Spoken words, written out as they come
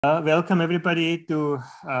Welcome everybody to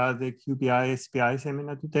the QBI SBI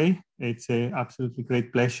seminar today. It's an absolutely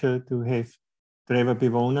great pleasure to have Trever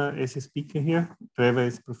Bivona as a speaker here. Trevor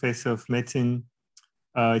is professor of medicine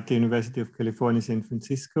at the University of California, San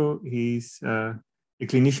Francisco. He's a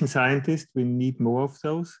clinician scientist. We need more of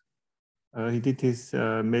those. He did his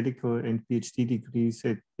medical and PhD degrees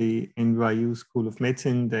at the NYU School of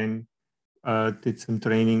Medicine, then did some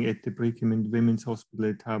training at the Brigham and Women's Hospital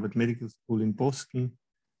at Harvard Medical School in Boston.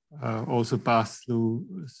 Also passed through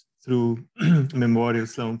Memorial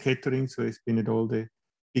Sloan-Kettering, so he's been at all the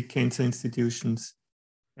big cancer institutions.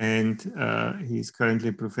 And he's currently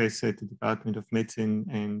a professor at the Department of Medicine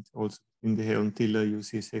and also in the Helen Diller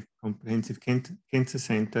UCSF Comprehensive Cancer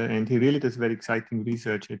Center. And he really does very exciting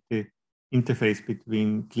research at the interface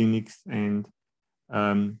between clinics and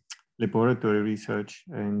laboratory research,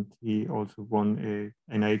 and he also won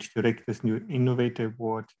a NIH Director's New Innovator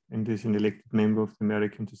Award and is an elected member of the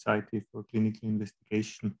American Society for Clinical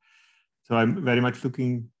Investigation. So I'm very much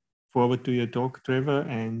looking forward to your talk, Trevor,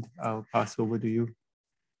 and I'll pass over to you.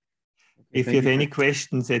 If you have any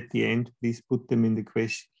questions at the end, please put them in the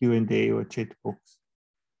Q&A or chat box.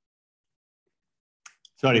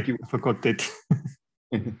 Sorry, I forgot that.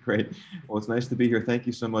 Great. Well, it's nice to be here. To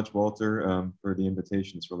you so much, Walter, for the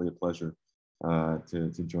invitation. It's really a pleasure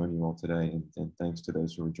to join you all today, and thanks to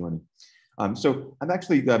those who are joining. So I'm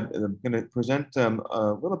actually going to present a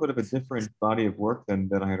little bit of a different body of work than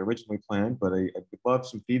I had originally planned, but I would love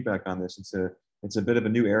some feedback on this. It's a bit of a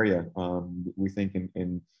new area, we think,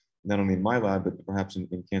 in not only in my lab, but perhaps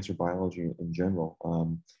in cancer biology in general.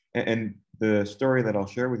 And the story that I'll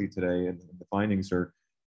share with you today and the findings are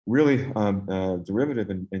really derivative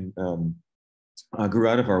and grew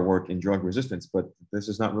out of our work in drug resistance, but this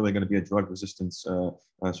is not really going to be a drug resistance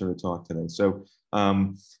sort of talk today. So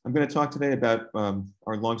I'm going to talk today about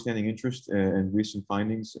our longstanding interest and recent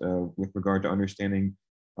findings with regard to understanding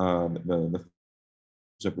the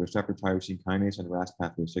receptor tyrosine kinase and RAS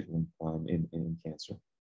pathway signaling in cancer.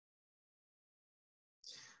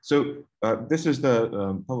 So this is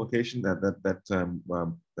the publication that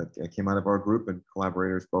came out of our group and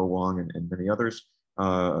collaborators, Bo Wong and many others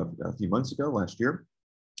a few months ago, last year.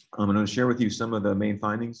 I'm going to share with you some of the main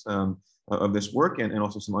findings of this work and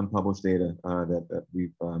also some unpublished data that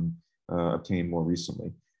we've obtained more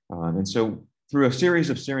recently. And so through a series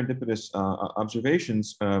of serendipitous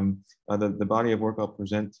observations, the body of work I'll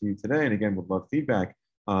present to you today, and again, would love feedback,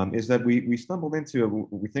 is that we stumbled into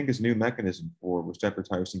what we think is a new mechanism for receptor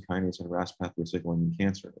tyrosine kinase and RAS pathway signaling in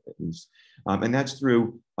cancer, at least. And that's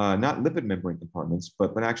through not lipid membrane compartments,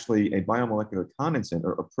 but actually a biomolecular condensate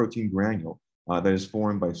or a protein granule that is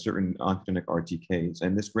formed by certain oncogenic RTKs.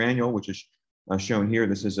 And this granule, which is shown here,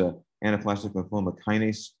 this is a anaplastic lymphoma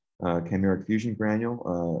kinase chimeric fusion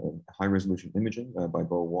granule, high resolution imaging by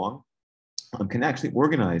Bo Wong, can actually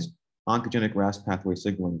organize oncogenic RAS pathway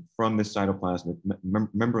signaling from this cytoplasmic,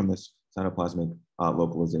 membranous cytoplasmic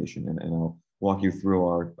localization. And I'll walk you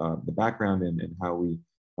through the background and how we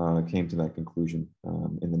came to that conclusion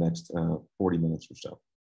in the next 40 minutes or so.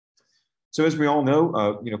 So as we all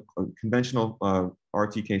know, conventional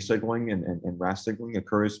RTK signaling and RAS signaling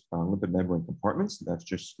occurs on lipid membrane compartments. That's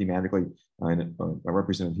just schematically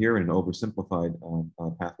represented here in an oversimplified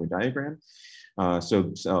pathway diagram.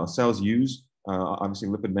 So cells use obviously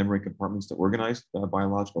lipid membrane compartments to organize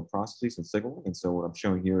biological processes and signaling. And so what I'm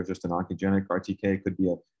showing here is just an oncogenic RTK. It could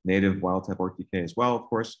be a native wild type RTK as well, of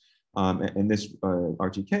course. And this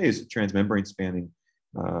RTK is a transmembrane spanning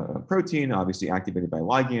protein, obviously activated by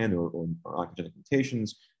ligand or oncogenic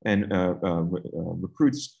mutations, and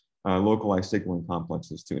recruits localized signaling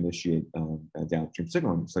complexes to initiate downstream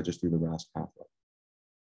signaling, such as through the RAS pathway.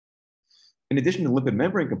 In addition to lipid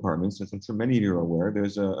membrane compartments, as I'm sure many of you are aware,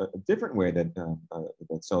 there's a different way that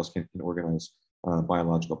cells can organize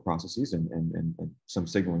biological processes and some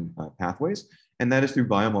signaling pathways, and that is through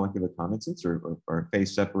biomolecular condensates or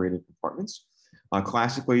phase-separated compartments.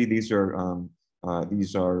 Classically, these are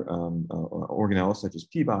organelles such as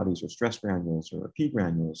P bodies or stress granules or P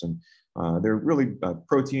granules, and they're really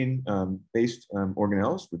protein-based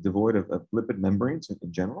organelles devoid of lipid membranes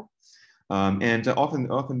in general. And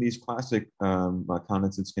often these classic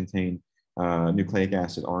condensates contain nucleic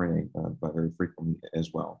acid RNA, but very frequently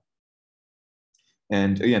as well.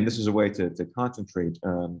 And again, this is a way to concentrate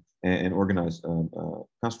and organize,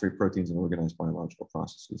 concentrate proteins and organize biological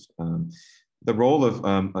processes. The role of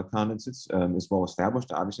condensates is well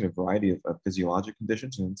established, obviously, in a variety of physiologic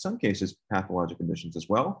conditions, and in some cases, pathologic conditions as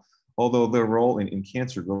well. Although their role in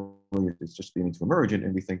cancer really is just beginning to emerge,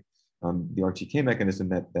 and we think the RTK mechanism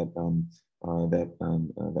that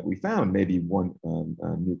we found may be one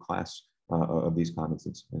new class of these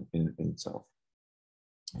condensates in itself.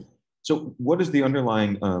 So what is the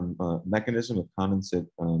underlying mechanism of condensate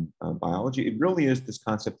biology? It really is this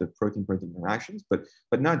concept of protein-protein interactions, but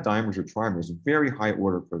not dimers or trimers, very high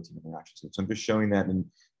order protein interactions. So I'm just showing that in,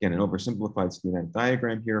 again, an oversimplified schematic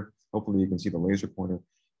diagram here. Hopefully you can see the laser pointer,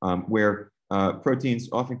 where proteins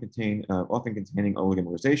often containing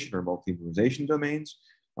oligomerization or multimerization domains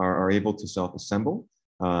are able to self-assemble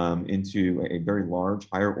into a very large,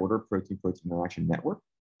 higher order protein-protein interaction network.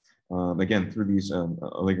 Again, through these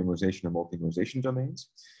oligomerization or multimerization domains.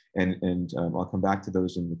 And I'll come back to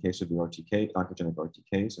those in the case of the RTK, oncogenic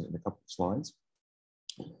RTKs in a couple of slides.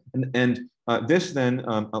 And this then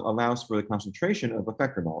allows for the concentration of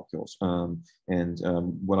effector molecules.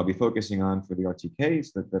 What I'll be focusing on for the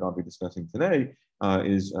RTKs that I'll be discussing today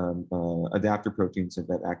is adapter proteins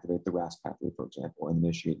that activate the RAS pathway, for example, and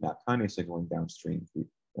initiate MAP kinase signaling downstream.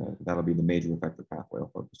 That'll be the major effector pathway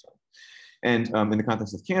I'll focus on. And in the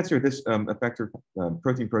context of cancer, this effector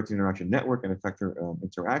protein-protein interaction network and effector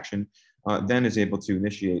interaction then is able to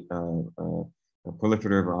initiate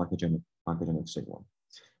proliferative or oncogenic signaling.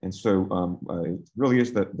 And so it really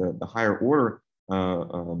is the higher order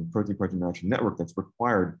protein-protein interaction network that's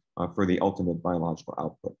required for the ultimate biological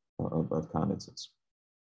output of condensates.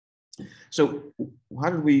 So how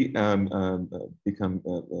did we become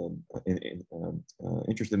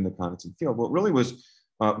interested in the condensate field? Well, it really was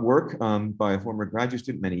work by a former graduate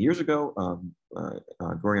student many years ago,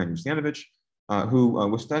 Goryan Ustianovich, who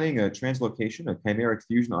was studying a translocation, a chimeric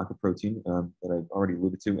fusion oncoprotein that I've already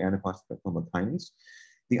alluded to, anaplastic kinase.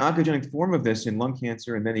 The oncogenic form of this in lung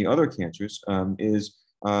cancer and many other cancers is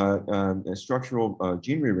a structural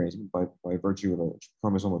gene rearrangement by virtue of a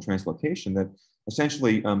chromosomal translocation that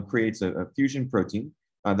essentially creates a fusion protein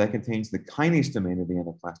that contains the kinase domain of the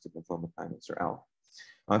anaplastic lymphoma kinase, or ALK.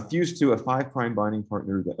 Fused to a 5' binding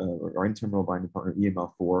partner, or N-terminal binding partner,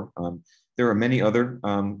 EML4. There are many other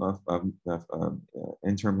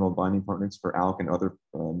N-terminal binding partners for ALK and other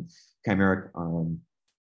chimeric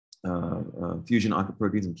fusion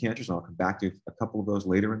oncoproteins in cancers, and I'll come back to a couple of those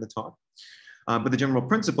later in the talk. But the general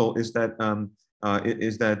principle is that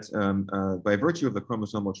by virtue of the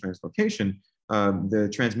chromosomal translocation, the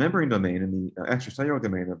transmembrane domain and the extracellular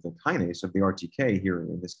domain of the kinase of the RTK, here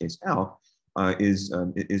in this case ALK,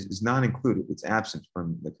 is not included. It's absent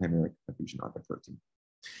from the chimeric fusion oncoprotein.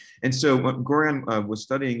 And so what Goryan was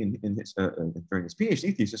studying during his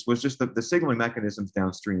PhD thesis was just the signaling mechanisms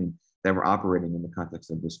downstream that were operating in the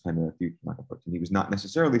context of this chimeric fusion oncoprotein. He was not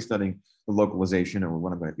necessarily studying the localization, or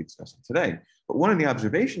what I'm going to be discussing today. But one of the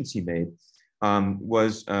observations he made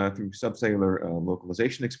was through subcellular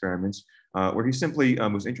localization experiments, where he simply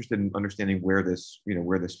was interested in understanding where this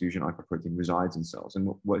fusion oncoprotein resides in cells. And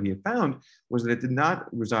what he had found was that it did not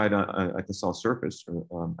reside at the cell surface or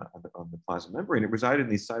on the plasma membrane. It resided in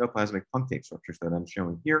these cytoplasmic punctate structures that I'm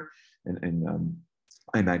showing here in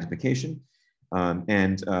high magnification.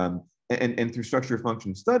 And through structure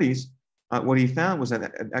function studies, what he found was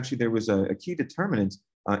that actually there was a key determinant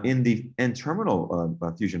in the N-terminal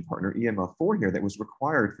fusion partner, EML4 here, that was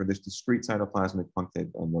required for this discrete cytoplasmic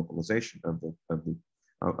punctate localization of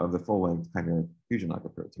the full-length chimeric fusion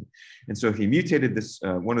oncoprotein. And so if he mutated this,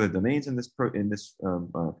 one of the domains in this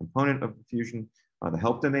component of the fusion, the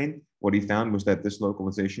help domain, what he found was that this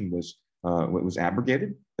localization was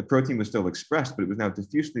abrogated. The protein was still expressed, but it was now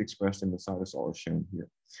diffusely expressed in the cytosol, as shown here.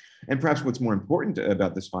 And perhaps what's more important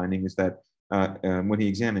about this finding is that when he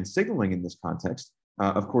examined signaling in this context,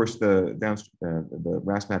 of course, the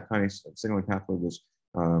RAS-MAP kinase signaling pathway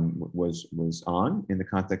was on in the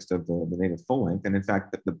context of the native full length. And in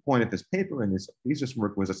fact, the point of this paper and this thesis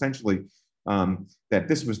work was essentially that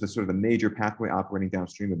this was the sort of the major pathway operating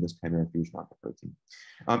downstream of this chimeric fusion oncoprotein.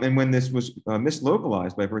 And when this was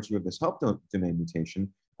mislocalized by virtue of this help domain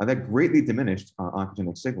mutation, that greatly diminished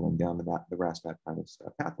oncogenic signaling down the RAS-MAP kinase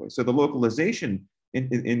pathway. So the localization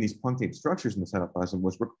in these punctate structures in the cytoplasm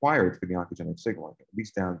was required for the oncogenic signaling, at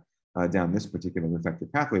least down this particular effector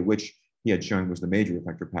pathway, which he had shown was the major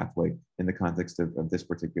effector pathway in the context of this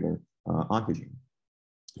particular oncogene.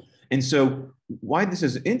 And so why this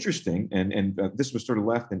is interesting, and this was sort of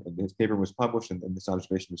left, and this paper was published, and this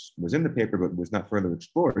observation was in the paper, but was not further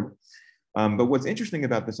explored. But what's interesting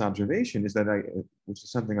about this observation is that which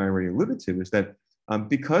is something I already alluded to, is that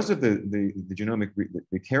because of the genomic,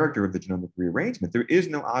 the character of the genomic rearrangement, there is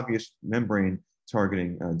no obvious membrane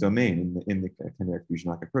targeting domain in the chimeric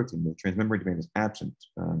fusion oncoprotein. The transmembrane domain is absent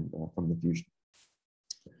from the fusion.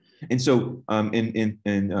 And so in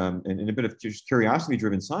a bit of just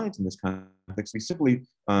curiosity-driven science in this context, we simply,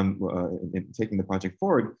 in taking the project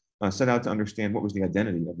forward, set out to understand what was the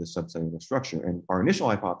identity of this subcellular structure. And our initial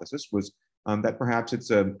hypothesis was that perhaps it's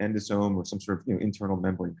an endosome or some sort of internal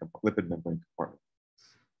membrane, lipid membrane compartment.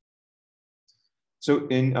 So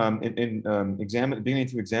beginning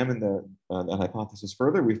to examine that hypothesis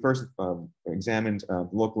further, we first examined the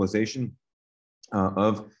localization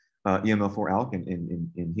of EML4-ALK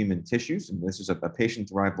in human tissues. And this is a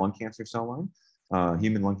patient-derived lung cancer cell line,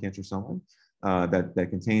 human lung cancer cell line, that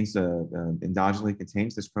contains, endogenously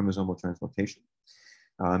contains this chromosomal translocation.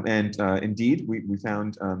 Indeed, we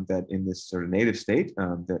found that in this sort of native state,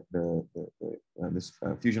 that this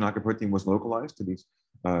fusion oncoprotein was localized to these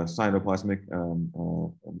cytoplasmic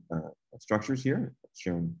structures here,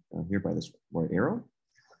 shown here by this white arrow.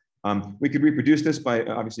 We could reproduce this by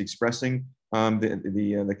obviously expressing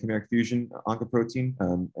the chimeric fusion oncoprotein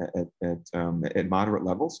at moderate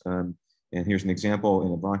levels. And here's an example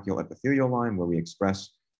in a bronchial epithelial line where we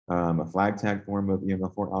express a flag tag form of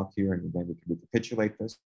EML4-ALK here, and again we can recapitulate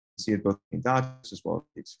this. See it both endogenous as well as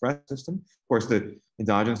the express system. Of course, the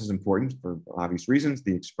endogenous is important for obvious reasons.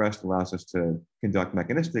 The expressed allows us to conduct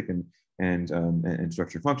mechanistic and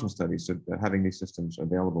structure function studies. So having these systems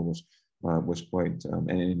available was quite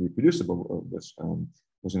and reproducible was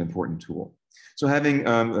an important tool. So having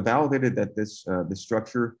validated that this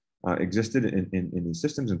structure existed in these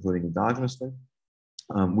systems, including endogenously,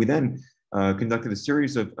 we then conducted a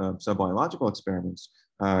series of sub-biological experiments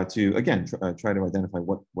to, again, try to identify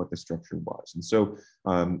what the structure was. And so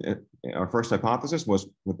our first hypothesis was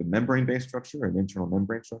with the membrane-based structure, an internal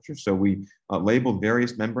membrane structure. So we labeled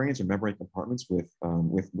various membranes or membrane compartments with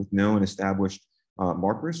known established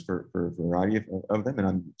markers for a variety of them. And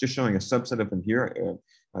I'm just showing a subset of them here.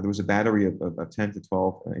 There was a battery of 10 to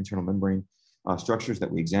 12 internal membrane structures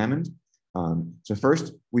that we examined. So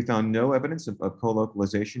first, we found no evidence of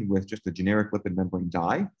co-localization with just a generic lipid membrane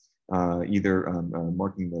dye, either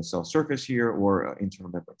marking the cell surface here or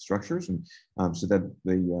internal membrane structures. And so that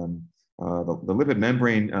the lipid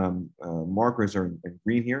membrane markers are in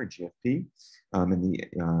green here, in GFP, and the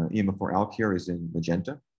EML4-ALK here is in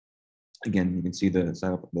magenta. Again, you can see the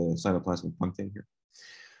cytoplasmic punctate here.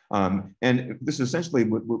 And this is essentially,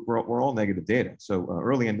 we're all negative data. So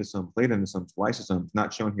early endosomes, late endosomes, lysosomes,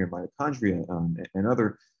 not shown here, mitochondria and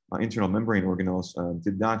other internal membrane organelles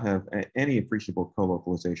did not have any appreciable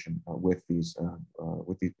co-localization with these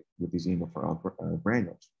EML4-ALK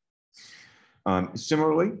granules.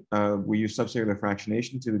 Similarly, we use subcellular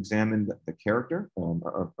fractionation to examine the character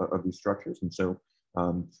of these structures. And so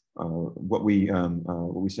what we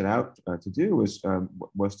set out to do was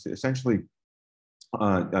to essentially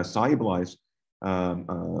solubilize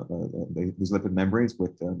these lipid membranes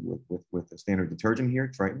with a standard detergent here,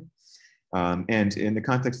 Triton. And in the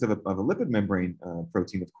context of a lipid membrane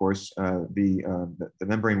protein, of course, the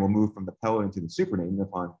membrane will move from the pellet into the supernatant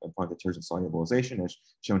upon detergent solubilization, as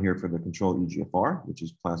shown here for the control EGFR, which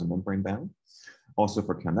is plasma membrane bound. Also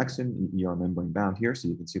for Calnexin, ER membrane bound here, so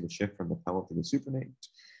you can see the shift from the pellet to the supernatant.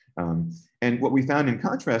 And what we found in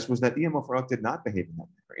contrast was that EML4-ALK did not behave in that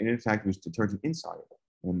manner, and in fact was detergent insoluble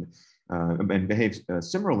and behaves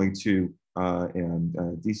similarly to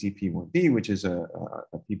DCP1B, which is a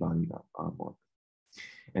P-body marker.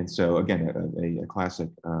 And so again, a classic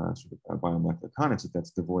sort of biomolecular condensate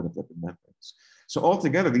that's devoid of lipid membranes. So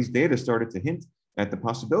altogether, these data started to hint at the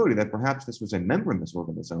possibility that perhaps this was a membranous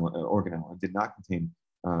organelle and did not contain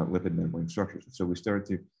lipid membrane structures. So we started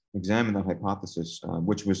to examine that hypothesis,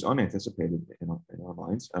 which was unanticipated in our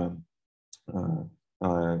minds,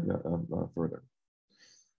 further.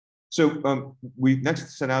 So we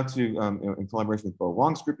next set out to, in collaboration with Bo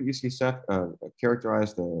Wong's group at UCSF,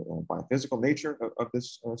 characterize the biophysical nature of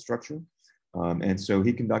this structure. And so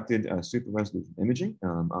he conducted super resolution imaging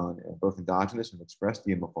on both endogenous and expressed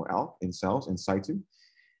EML4-ALK in cells in situ.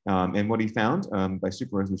 And what he found by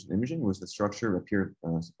super resolution imaging was the structure appeared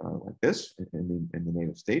like this in the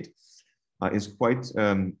native state. Is quite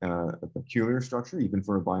a peculiar structure, even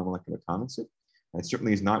for a biomolecular condensate. It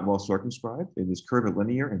certainly is not well circumscribed. It is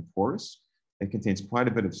curvilinear and porous. It contains quite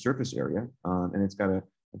a bit of surface area, and it's got a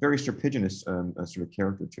very serpiginous sort of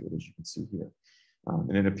character to it, as you can see here.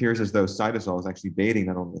 And it appears as though cytosol is actually bathing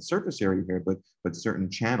not only the surface area here, but certain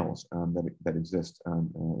channels that exist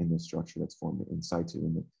in this structure that's formed in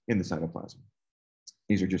situ in the cytoplasm.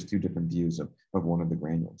 These are just two different views of one of the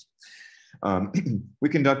granules. We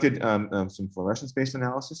conducted some fluorescence-based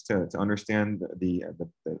analysis to understand the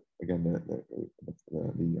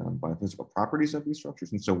biophysical properties of these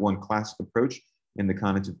structures. And so one classic approach in the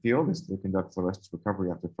condensate field is to conduct fluorescence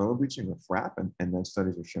recovery after photobleaching or FRAP, and those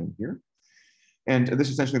studies are shown here. And this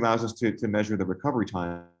essentially allows us to measure the recovery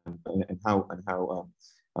time and how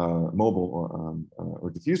mobile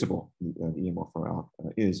or diffusible the EMR4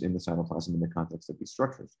 is in the cytoplasm in the context of these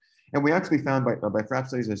structures. And we actually found by FRAP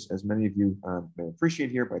studies, as many of you may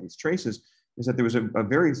appreciate here by these traces, is that there was a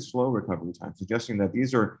very slow recovery time, suggesting that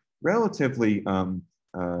these are relatively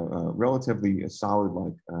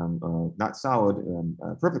solid-like, not solid,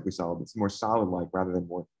 perfectly solid, it's more solid-like rather than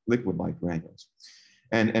more liquid-like granules.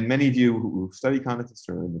 And many of you who study conductists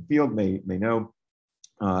or in the field may know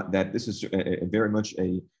that this is very much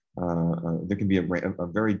there can be a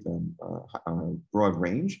very broad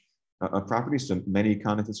range of properties. So many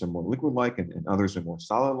conductists are more liquid-like and others are more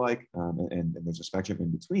solid-like, and there's a spectrum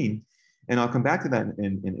in between. And I'll come back to that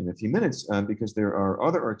in a few minutes because there are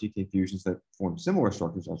other RTK fusions that form similar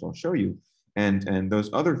structures, as I'll show you. And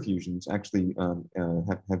those other fusions actually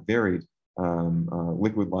have varied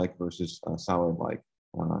liquid-like versus solid-like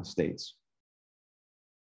states.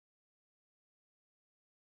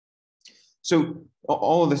 So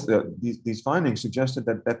all of this, these findings suggested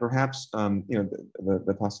that perhaps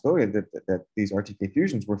the possibility that these RTK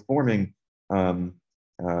fusions were forming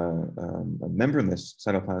membranous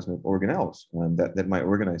cytoplasmic organelles that might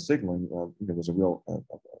organize signaling. There was a real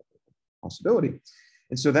possibility,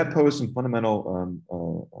 and so that posed some fundamental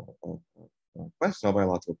cell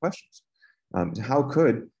biological questions. How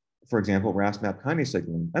could, for example, RAS-MAP kinase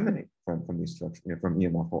signaling emanate from these structures, from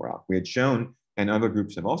EMR4 We had shown, and other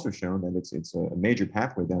groups have also shown, that it's a major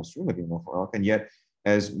pathway downstream of EMR4 and yet,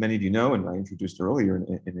 as many of you know, and I introduced earlier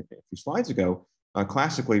in a few slides ago,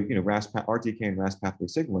 classically, RTK and RAS pathway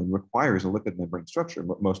signaling requires a lipid membrane structure,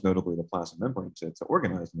 most notably the plasma membrane, to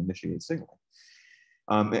organize and initiate signaling.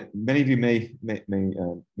 Many of you may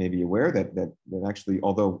be aware that actually,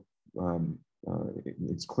 although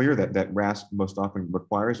it's clear that RAS most often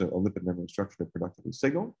requires a lipid membrane structure to productively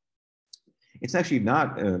signal, it's actually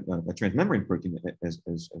not a transmembrane protein, as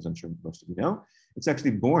I'm sure most of you know. It's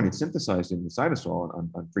actually born, it's synthesized in the cytosol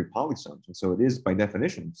on free polysomes. And so it is, by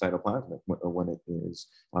definition, cytoplasmic when it is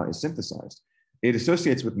synthesized. It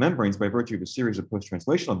associates with membranes by virtue of a series of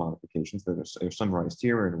post-translational modifications that are summarized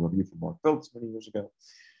here in a review from Mark Phillips many years ago.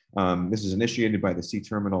 This is initiated by the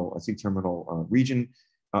C-terminal region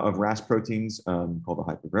of RAS proteins called the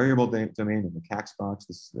hypervariable domain in the CAX box.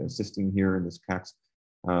 This cysteine here in this CAX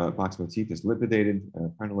box motif is lipidated,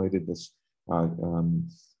 prenylated. This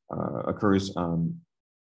occurs in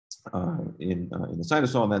the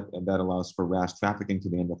cytosol, and that allows for RAS trafficking to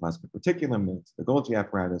the endoplasmic reticulum, to the Golgi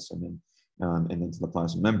apparatus, and then to the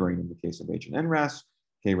plasma membrane in the case of H and NRAS.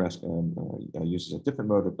 KRAS uses a different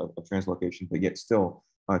mode of translocation, but yet still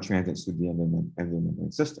transits through the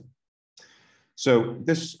endomembrane system. So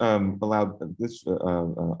this allowed this a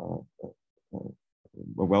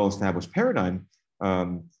well-established paradigm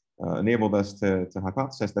enabled us to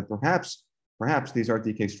hypothesize that perhaps these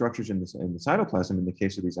RTK structures in the cytoplasm, in the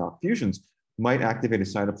case of these ALK fusions, might activate a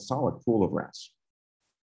cytosolic pool of RAS.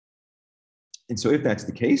 And so if that's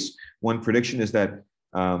the case, one prediction is that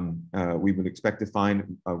we would expect to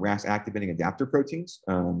find RAS activating adapter proteins,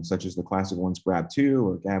 such as the classic ones GRAB2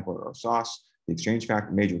 or GAB or SOS, the exchange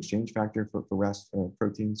factor, major exchange factor for RAS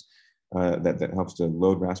proteins that helps to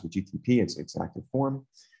load RAS with GTP, its active form.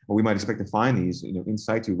 We might expect to find these in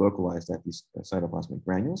situ localized at these cytoplasmic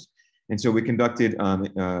granules. And so we conducted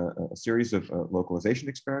a series of localization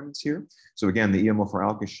experiments here. So again, the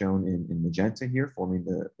EML4 is shown in magenta here, forming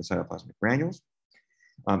the cytoplasmic granules.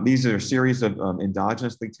 These are a series of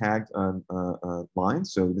endogenously tagged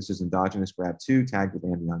lines. So this is endogenous GRAB2 tagged with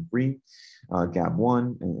amnion green,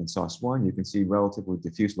 GAB1 and SOS1. You can see relatively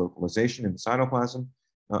diffuse localization in the cytoplasm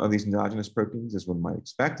of these endogenous proteins, as one might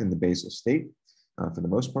expect in the basal state for the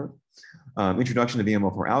most part. Introduction of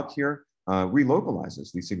EML4 here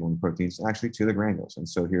relocalizes these signaling proteins actually to the granules. And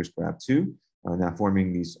so here's GRAB2 now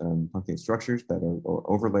forming these punctate structures that are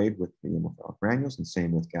overlaid with the EML4 granules, and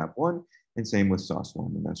same with GAB1 and same with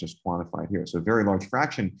SOS1, and that's just quantified here. So a very large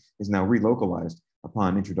fraction is now relocalized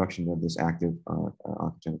upon introduction of this active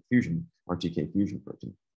oncogenic fusion, RTK fusion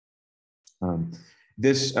protein.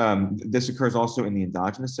 This occurs also in the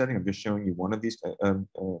endogenous setting. I'm just showing you one of these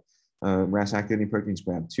RAS activating proteins,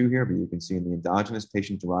 GRAB2 here, but you can see in the endogenous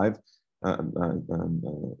patient-derived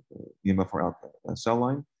EML4 cell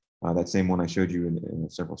line, that same one I showed you in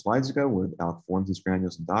several slides ago, where ALK forms these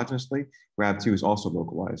granules endogenously. GRAB2 is also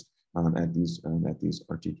localized at these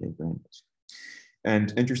RTK granules.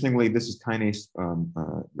 And interestingly, this is kinase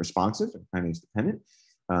responsive and kinase dependent.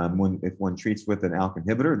 If one treats with an ALK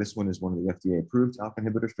inhibitor, this one is one of the FDA-approved ALK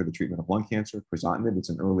inhibitors for the treatment of lung cancer, crizotinib. It's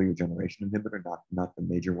an earlier generation inhibitor, not the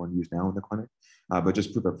major one used now in the clinic, but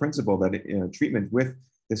just proof of principle that treatment with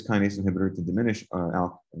this kinase inhibitor to diminish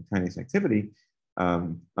ALK kinase activity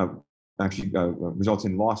actually results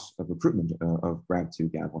in loss of recruitment of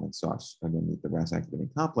GRAB2, GAB1, and SOS, again, the RAS activating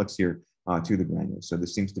complex here to the granules. So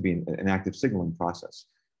this seems to be an active signaling process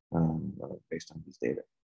based on these data.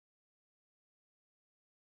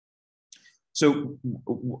 So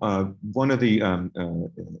one of the, I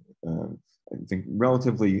think,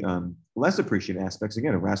 relatively less appreciated aspects,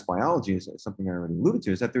 again, of RAS biology is something I already alluded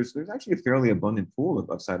to, is that there's actually a fairly abundant pool of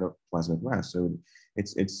cytoplasmic RAS. So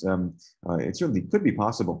it certainly could be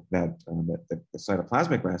possible that, that the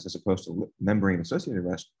cytoplasmic RAS, as opposed to membrane-associated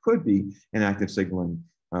RAS, could be an active signaling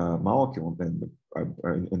molecule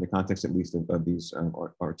in the context, at least, of these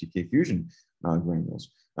RTK fusion granules.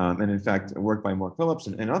 And in fact, work by Mark Phillips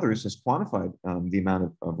and others has quantified the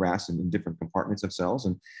amount of RAS in different compartments of cells.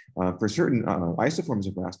 And for certain isoforms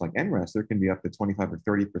of RAS, like NRAS, there can be up to 25 or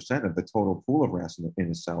 30% of the total pool of RAS in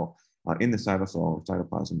a cell, in the cytosol or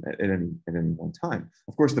cytoplasm at any one time.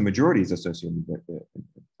 Of course, the majority is associated with,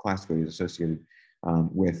 classically is associated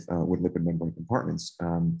with lipid membrane compartments.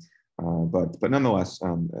 But nonetheless,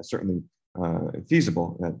 certainly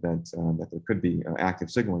feasible that there could be active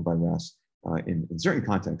signaling by RAS in certain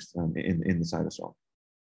contexts in the cytosol.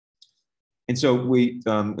 And so we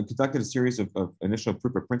conducted a series of initial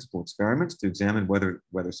proof of principle experiments to examine whether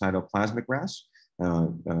cytoplasmic RAS,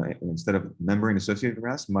 instead of membrane-associated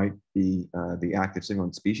RAS, might be the active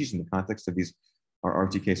signaling species in the context of these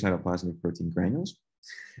RTK cytoplasmic protein granules.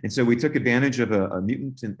 And so we took advantage of a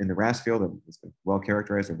mutant in the RAS field that has been well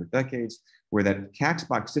characterized over decades, where that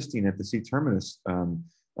CAX-box cysteine at the C-terminus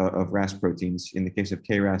of RAS proteins, in the case of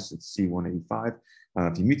KRAS, it's C185.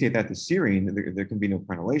 If you mutate that to serine, there can be no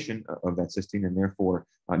prenylation of that cysteine, and therefore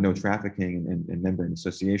no trafficking and membrane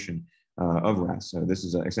association of RAS. So this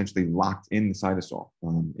is essentially locked in the cytosol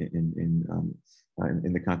in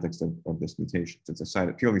the context of this mutation. So it's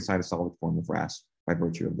a purely cytosolic form of RAS by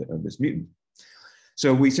virtue of this mutant.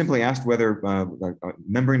 So we simply asked whether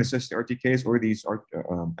membrane-associated RTKs or these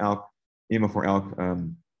EMO4 ALK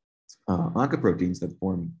oncoproteins that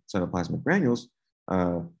form cytoplasmic granules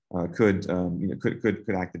could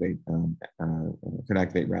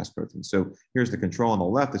activate RAS proteins. So here's the control on the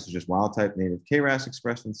left. This is just wild-type native KRAS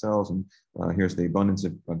expressed in cells, and here's the abundance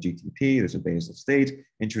of GTP. There's a basal state,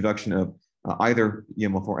 introduction of either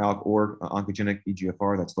EMO4 ALK or oncogenic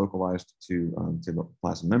EGFR that's localized to the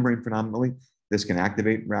plasma membrane predominantly. This can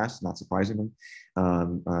activate RAS, not surprisingly.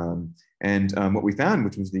 What we found,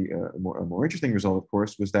 which was the more interesting result, of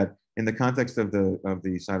course, was that in the context of the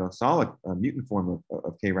cytosolic mutant form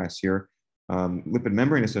of KRAS here, lipid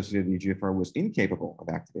membrane-associated EGFR was incapable of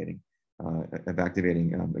activating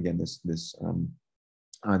again this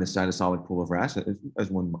cytosolic pool of RAS, as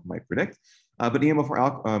one might predict. But EMO4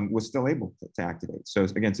 ALK was still able to activate. So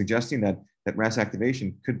again, suggesting that RAS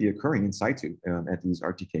activation could be occurring in situ at these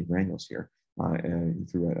RTK granules here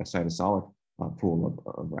through a cytosolic pool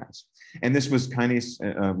of RAS. And this was kinase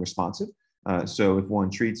responsive. So if one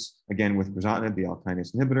treats, again, with crizotinib, the ALK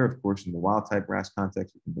kinase inhibitor, of course, in the wild-type RAS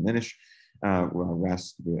context, it can diminish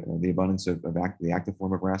RAS, the abundance of the active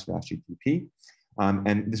form of RAS GTP.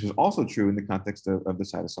 And this was also true in the context of the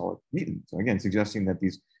cytosolic mutant. So again, suggesting that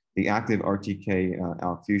the active RTK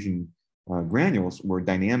ALK fusion granules were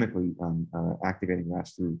dynamically activating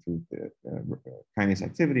RAS through kinase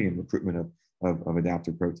activity and recruitment of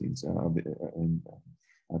adaptive proteins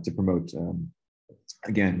to promote,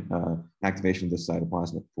 again, activation of this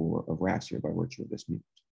cytoplasmic pool of RAS here by virtue of this mutant.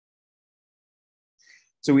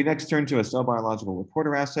 So we next turn to a cell biological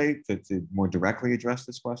reporter assay to more directly address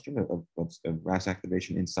this question of RAS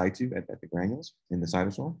activation in situ at the granules in the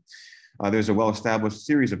cytosol. There's a well-established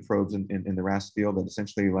series of probes in the RAS field that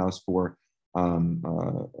essentially allows for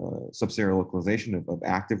subcellular localization of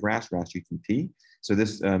active RAS GTP. So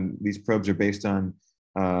these probes are based on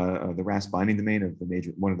the RAS binding domain of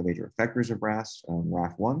one of the major effectors of RAS,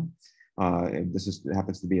 RAF1. And this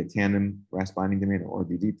happens to be a tandem RAS binding domain, or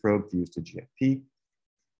RBD probe fused to GFP.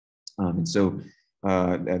 And so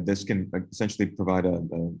this can essentially provide a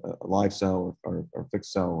live cell or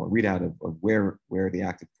fixed cell readout of where the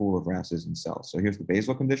active pool of RAS is in cells. So here's the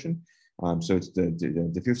basal condition. So it's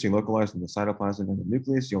diffusely localized in the cytoplasm and the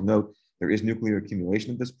nucleus. You'll note there is nuclear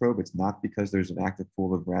accumulation of this probe. It's not because there's an active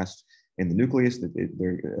pool of RAS in the nucleus.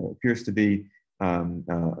 There appears to be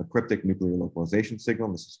a cryptic nuclear localization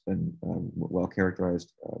signal. This has been well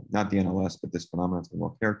characterized, not the NLS, but this phenomenon has been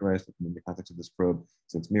well characterized in the context of this probe.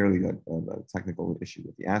 So it's merely a technical issue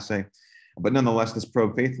with the assay. But nonetheless, this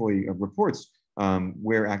probe faithfully reports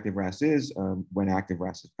where active RAS is when active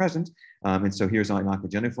RAS is present. And so here's an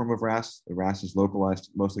oncogenic form of RAS. The RAS is localized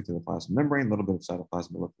mostly to the plasma membrane, a little bit of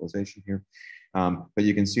cytoplasmic localization here. But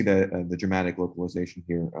you can see the dramatic localization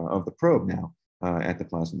here of the probe now at the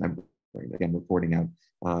plasma membrane. again, reporting out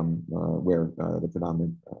where the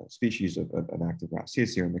predominant species of active RAS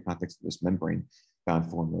is here in the context of this membrane-bound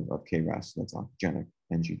form of KRAS that's oncogenic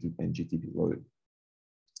and GTP loaded.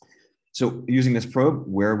 So using this probe,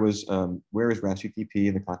 where is RAS-GTP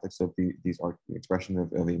in the context of the expression of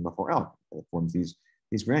EMF4ALK that forms these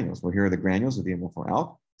granules? Well, here are the granules of the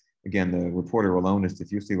EMF4ALK. Again, the reporter alone is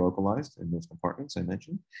diffusely localized in those compartments I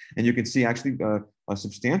mentioned. And you can see actually a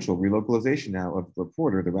substantial relocalization now of the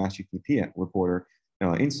reporter, the RAS-GTP reporter,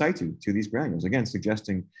 in situ to these granules, again,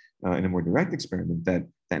 suggesting in a more direct experiment that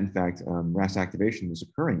in fact RAS activation is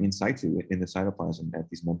occurring in situ in the cytoplasm at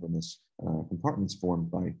these membranous compartments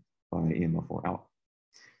formed by EMF4ALK.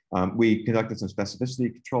 We conducted some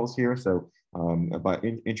specificity controls here. So by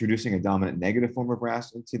introducing a dominant negative form of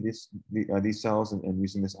RAS into these cells and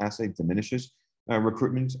using this assay diminishes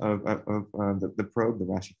recruitment of the probe, the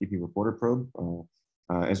RAS-GTP reporter probe,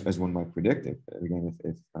 as one might predict.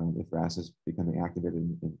 If RAS is becoming activated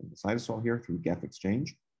in the cytosol here through GEF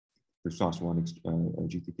exchange, through SOS1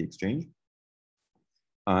 GTP exchange.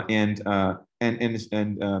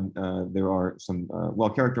 There are some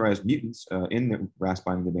well-characterized mutants in the RAS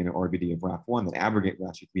binding domain or RBD of RAF1 that abrogate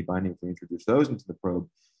RAS-GTP binding. If we introduce those into the probe,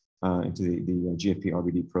 into the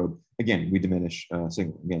GFP-RBD probe, again, we diminish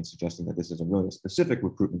signal, again, suggesting that this is a really specific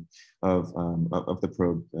recruitment of the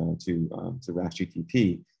probe to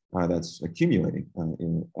RAS-GTP that's accumulating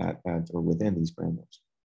at or within these granules.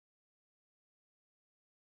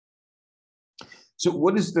 So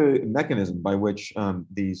what is the mechanism by which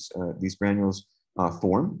these granules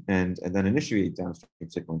form and then initiate downstream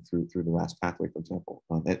signaling through the RAS pathway, for example,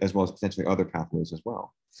 as well as potentially other pathways as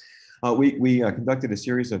well? We conducted a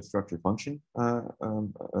series of structure function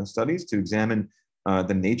studies to examine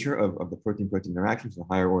the nature of the protein-protein interactions, the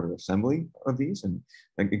higher order assembly of these. And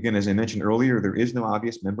again, as I mentioned earlier, there is no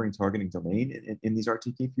obvious membrane targeting domain in these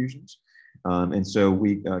RTK fusions. And so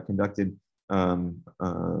we conducted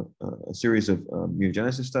a series of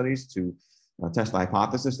mutagenesis studies to test the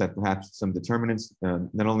hypothesis that perhaps some determinants,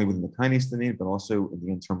 not only within the kinase domain, but also in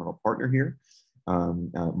the N-terminal partner here,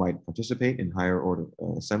 might participate in higher order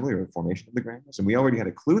assembly or formation of the granules. And we already had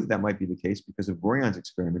a clue that that might be the case because of Goryan's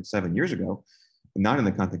experiment 7 years ago, not in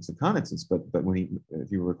the context of connascence, but when he,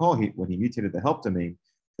 if you recall, when he mutated the help domain,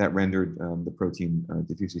 that rendered the protein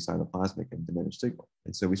diffusely cytoplasmic and diminished signal.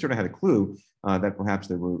 And so we sort of had a clue that perhaps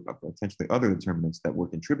there were potentially other determinants that were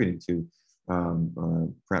contributing to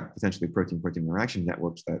perhaps potentially protein-protein interaction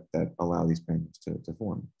networks that allow these granules to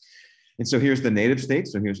form. And so here's the native state.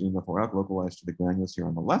 So here's EMF4ALK localized to the granules here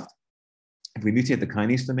on the left. If we mutate the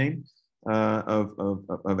kinase domain of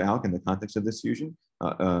ALK in the context of this fusion,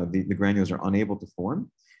 the granules are unable to form.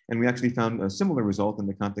 And we actually found a similar result in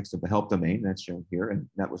the context of the help domain that's shown here. And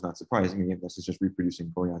that was not surprising. Again, this is just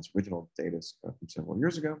reproducing Goryan's original data from several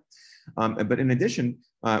years ago. But in addition,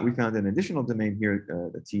 we found an additional domain here,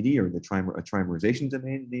 the TD, or the trimerization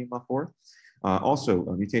domain in the EMF4. Also,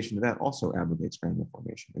 a mutation to that also abrogates granule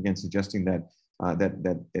formation. Again, suggesting that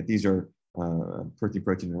these are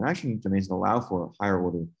protein-protein interaction domains that allow for a higher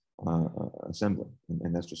order assembly.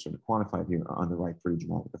 And that's just sort of quantified here on the right for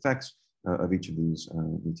dramatic effects of each of these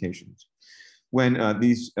mutations. When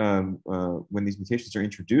these mutations are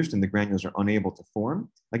introduced and the granules are unable to form,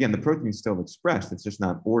 again, the protein is still expressed, it's just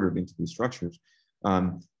not ordered into these structures.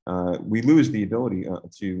 We lose the ability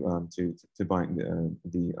to bind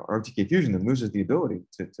the RTK fusion, then loses the ability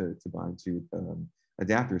to bind to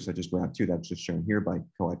adapters such as GRAB2. That's just shown here by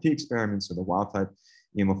co-IP experiments. So the wild type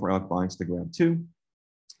EMF4ALK binds to GRAB2,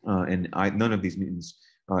 and none of these mutants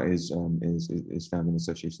is found in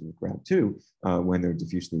association with GRAB2 when they're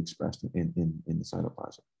diffusely expressed in the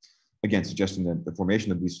cytoplasm. Again, suggesting that the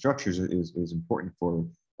formation of these structures is important for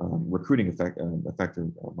recruiting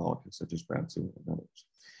effector molecules such as GRAB2 and others.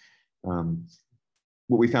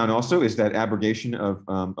 What we found also is that abrogation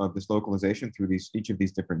of this localization through each of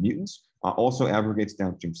these different mutants also abrogates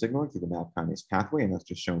downstream signaling through the MAP kinase pathway, and that's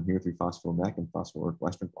just shown here through phospho-MEK and phospho-ERK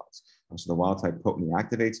Western blots. So the wild type potently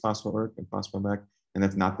activates phospho-ERK and phospho-MEK, and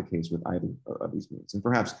that's not the case with either of these mutants. And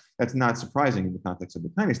perhaps that's not surprising in the context of the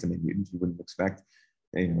kinase domain mutants. You wouldn't expect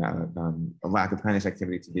a lack of kinase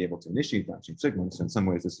activity to be able to initiate downstream signaling. So in some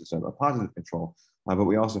ways, this is a positive control, but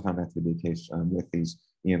we also found that to be the case with these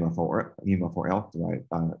EMF4ALK derived,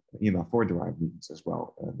 EMF4 derived mutants as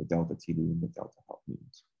well, the delta TD and the delta help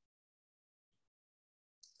mutants.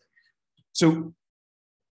 So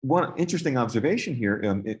one interesting observation here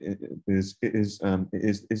is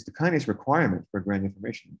the kinase requirement for granule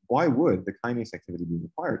formation. Why would the kinase activity be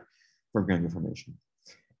required for granule formation?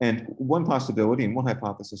 And one possibility and one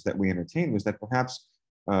hypothesis that we entertained was that perhaps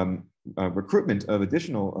recruitment of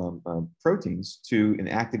additional proteins to an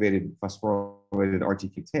activated phosphorylated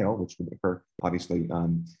RTK tail, which would occur obviously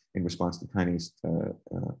in response to kinase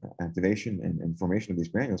activation and formation of these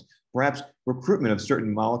granules. Perhaps recruitment of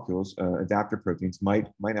certain molecules, adapter proteins, might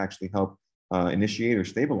actually help initiate or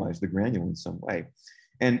stabilize the granule in some way.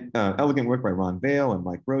 And elegant work by Ron Vale and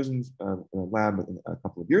Mike Rosen's lab a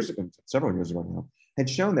couple of years ago, several years ago now, had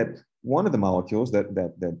shown that one of the molecules that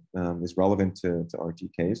is relevant to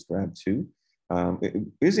RTKs, GRAB2,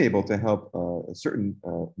 is able to help certain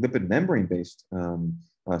lipid membrane-based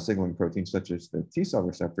signaling proteins, such as the T cell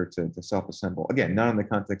receptor, to self-assemble. Again, not in the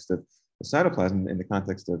context of the cytoplasm, in the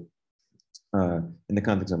context of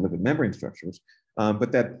lipid membrane structures,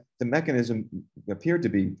 but that the mechanism appeared to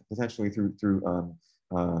be potentially through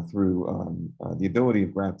the ability of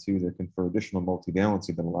GRAB2 to confer additional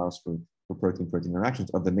multivalency that allows for protein-protein interactions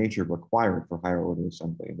of the nature required for higher order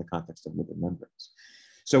assembly in the context of lipid membranes.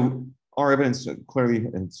 So our evidence clearly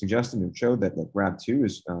suggested and showed that GRAB2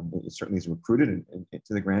 is certainly recruited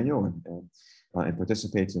into the granule and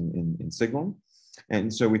participates in signaling.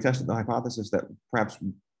 And so we tested the hypothesis that perhaps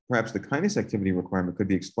the kinase activity requirement could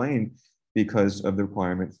be explained because of the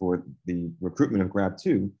requirement for the recruitment of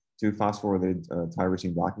GRAB2 to phosphorylated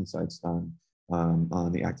tyrosine docking sites on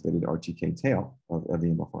the activated RTK tail of the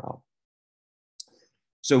ML4ALK.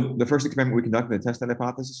 So the first experiment we conducted to test that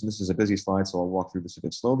hypothesis, and this is a busy slide, so I'll walk through this a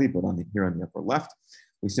bit slowly, but here on the upper left,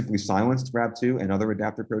 we simply silenced GRAB2 and other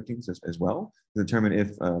adapter proteins as well to determine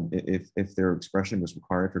if their expression was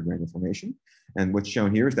required for granule formation. And what's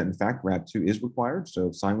shown here is that in fact GRAB2 is required,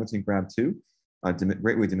 so silencing GRAB2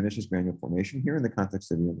 greatly diminishes granule formation here in the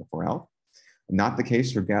context of the ML4ALK. Not the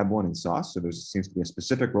case for GAB1 and SOS, so there seems to be a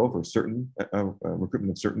specific role for certain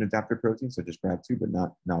recruitment of certain adapter proteins, such as GRAB2, but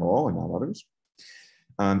not all and not others.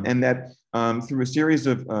 And that through a series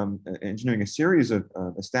of engineering a series of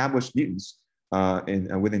established mutants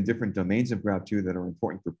within different domains of GRAB2 that are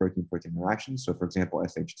important for protein-protein interactions. So for example,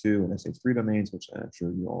 SH2 and SH3 domains, which I'm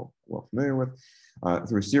sure you're all well familiar with.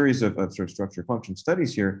 Through a series of sort of structure function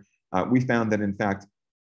studies here, we found that in fact,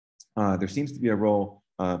 there seems to be a role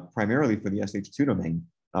primarily for the SH2 domain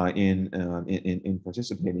in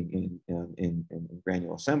participating in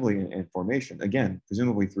granule assembly and formation, again,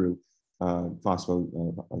 presumably through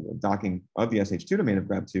docking of the SH2 domain of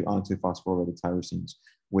GRAB2 onto phosphorylated tyrosines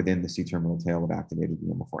within the C-terminal tail of activated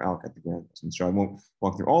EML4ALK at the granules. And so I won't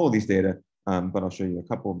walk through all of these data, but I'll show you a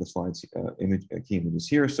couple of the slides, key images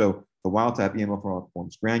here. So the wild type EML4ALK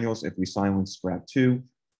forms granules. If we silence GRAB2,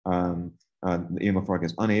 the EML4ALK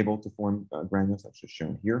is unable to form granules. That's just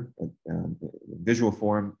shown here. Visual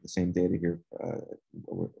form, the same data here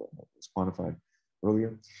was quantified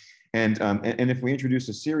earlier. And if we introduce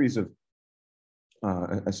a series of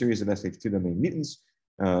SH2 domain mutants,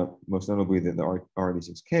 most notably the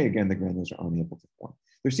RD6K, again, the granules are unable to form.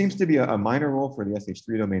 There seems to be a minor role for the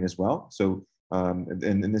SH3 domain as well. So,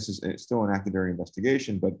 and this is still an active area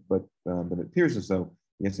investigation, but it appears as though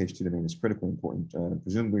the SH2 domain is critically important,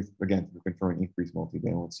 presumably, again, for conferring increased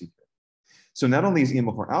multivalency. So not only is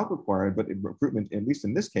EML4ALK required, but recruitment, at least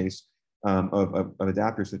in this case, of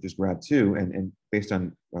adapters such as GRAB2, and based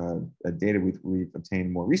on data we've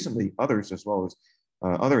obtained more recently, others as well as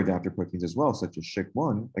other adapter proteins as well, such as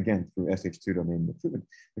SHIC1, again, through SH2 domain recruitment,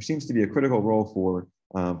 there seems to be a critical role for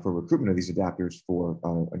recruitment of these adapters for,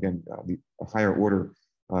 again, the higher order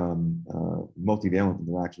multivalent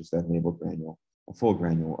interactions that enable full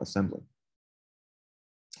granule assembly.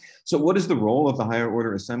 So what is the role of the higher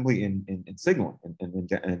order assembly in signaling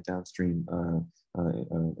and downstream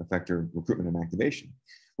effector recruitment and activation?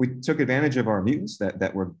 We took advantage of our mutants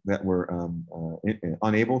that were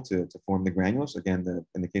unable to form the granules. Again,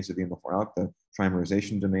 in the case of the EML4ALK, the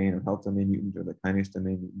trimerization domain or health domain mutant or the kinase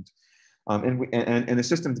domain mutant. And a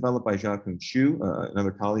system developed by Xiaokun Xu,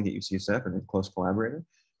 another colleague at UCSF and a close collaborator,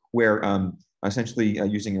 where essentially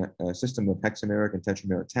using a system of hexameric and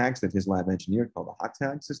tetrameric tags that his lab engineered called a hot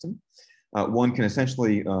tag system, one can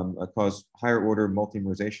essentially cause higher order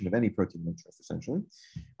multimerization of any protein of interest, essentially.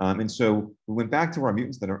 And so we went back to our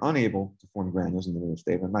mutants that are unable to form granules in the linear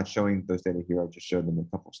state. I'm not showing those data here, I just showed them a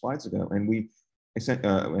couple of slides ago. And we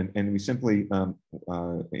simply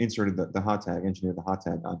inserted the hot tag, engineered the hot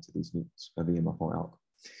tag onto these mutants of the EML4ALK.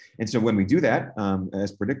 And so when we do that,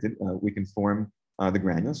 as predicted, we can form the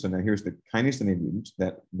granules. So now here's the kinase domain mutant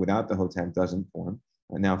that without the hot tag doesn't form,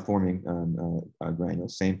 now forming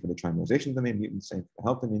granules. Same for the trimerization domain mutant, same for the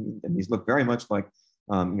health domain mutant, and these look very much like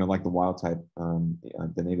like the wild type,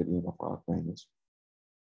 the native EML4ALK granules.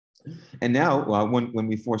 And now, when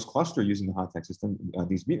we force cluster using the hot tag system,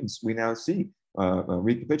 these mutants, we now see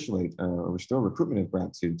recapitulate or restore recruitment of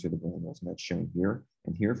GRAB2 to the granules, and that's shown here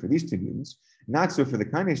and here for these two mutants. Not so for the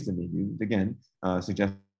kinase domain mutant, again,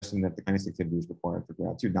 suggesting that the kinase activity is required for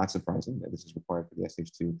GRAB2. Not surprising that this is required for the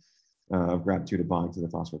SH2 of GRAB2 to bind to the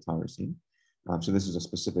phosphotyrosine. So this is a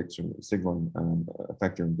specific sort of signaling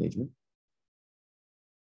effector engagement.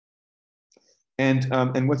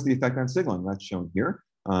 And what's the effect on signaling? That's shown here.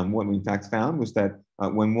 What we in fact found was that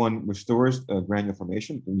when one restores granular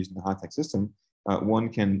formation using the hot-tech system, one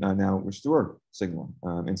can now restore signaling.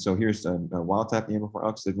 And so here's wild-type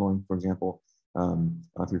EMF4 signaling, for example,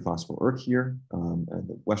 through phospho-ERK here.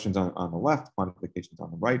 The questions on the left, quantifications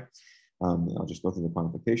on the right. I'll just go through the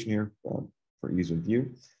quantification here for ease of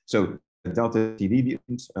view. So the delta TV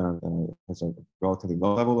mutant has a relatively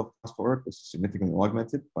low level of phospho-ERK. This is significantly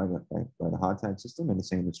augmented by the hot-tag system, and the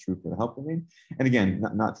same is true for the help domain. And again,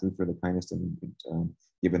 not true for the kinase domain mutant,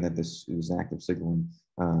 given that this is an active signaling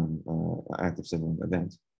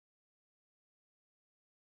event.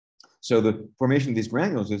 So the formation of these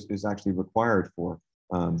granules is actually required for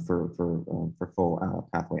full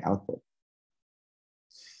pathway output.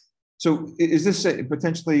 So is this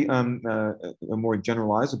potentially a more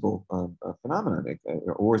generalizable phenomenon,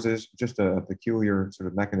 or is this just a peculiar sort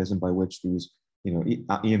of mechanism by which these,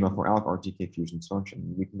 EMF or ALK RTK fusions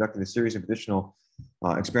function? We conducted a series of additional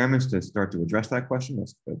experiments to start to address that question.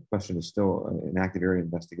 The question is still an active area of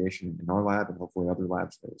investigation in our lab and hopefully other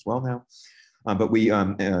labs as well now. But we,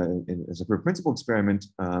 as a proof of principle experiment,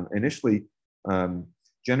 initially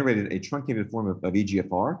generated a truncated form of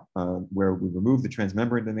EGFR, where we remove the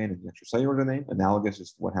transmembrane domain and the extracellular domain, analogous to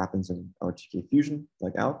what happens in RTK fusion,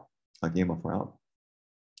 like ALK, like EMF4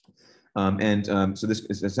 ALK. So this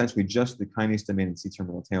is essentially just the kinase domain and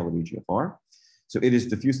C-terminal tail of EGFR. So it is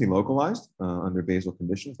diffusely localized under basal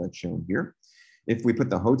conditions, that's shown here. If we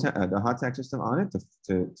put the hot-tag system on it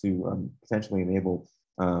to potentially enable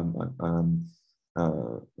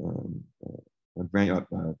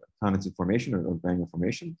condensate formation or granular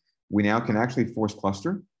formation, we now can actually force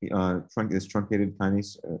cluster this truncated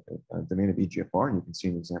kinase domain of EGFR, and you can see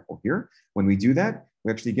an example here. When we do that,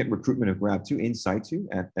 we actually get recruitment of GRAB2 in situ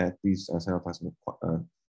at these cytoplasmic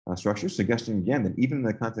structures, suggesting again that even in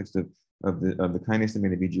the context of the kinase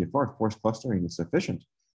domain of EGFR, force clustering is sufficient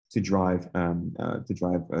to drive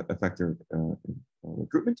effector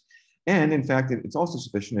recruitment. And in fact, it's also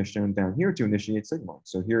sufficient, as shown down here, to initiate signaling.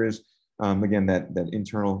 So here is again that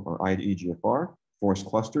internal or IEGFR force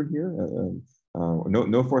clustered here.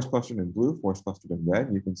 No force clustered in blue, force clustered in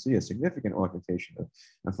red. You can see a significant augmentation of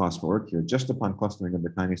phospho-ERK here just upon clustering of the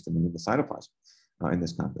kinase domain in the cytoplasm in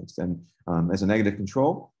this context. And as a negative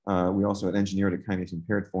control, we also had engineered a kinase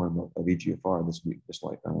impaired form of EGFR, this mutant, just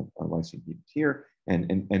like lysine mutant here,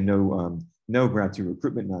 and no GRAB2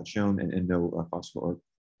 recruitment not shown, and no phospho-ERK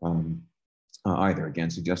either,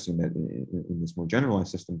 again, suggesting that in this more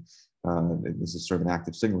generalized system, this is sort of an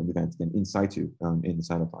active signaling event, again, in situ in the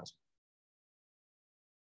cytoplasm.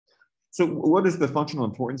 So what is the functional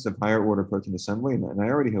importance of higher order protein assembly? And I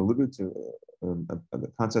already alluded to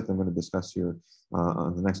the concept I'm going to discuss here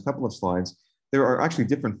on the next couple of slides. There are actually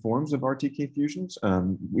different forms of RTK fusions,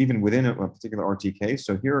 even within a particular RTK.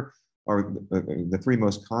 So here are the three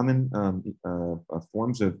most common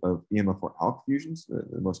forms of EMF4 ALK fusions.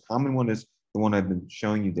 The most common one is the one I've been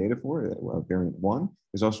showing you data for, variant 1.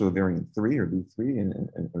 There's also a variant 3 or V3 and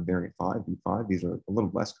a variant 5, V5. These are a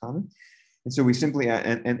little less common. And so we simply,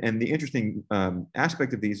 and the interesting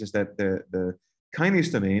aspect of these is that the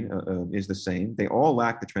kinase domain is the same. They all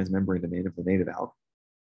lack the transmembrane domain of the native ALK.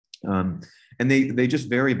 And they just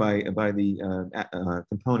vary by the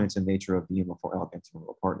components and nature of the EMF4 ALK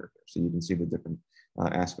N-terminal partner here. So you can see the different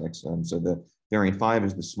aspects. So the variant 5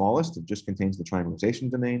 is the smallest. It just contains the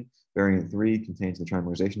trimerization domain. Variant 3 contains the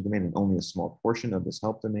trimerization domain and only a small portion of this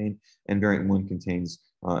help domain. And variant 1 contains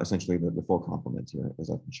essentially the full complement here, as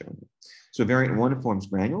I've been showing you. So variant 1 forms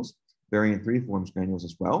granules. Variant 3 forms granules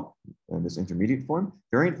as well, this intermediate form.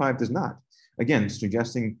 Variant 5 does not. Again,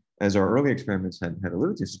 suggesting, as our early experiments had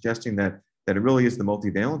alluded to, suggesting that it really is the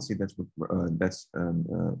multivalency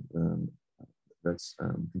that's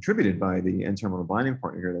contributed by the N-terminal binding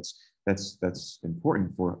partner here that's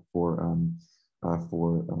important for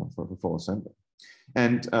full assembly.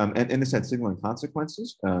 And this had signaling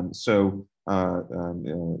consequences. So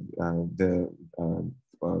the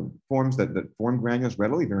forms that form granules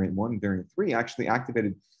readily, variant 1 and variant 3, actually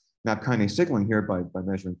activated MAP kinase signaling here by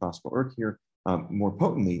measuring phospho-ERK here more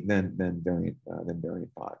potently than variant 5.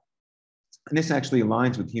 And this actually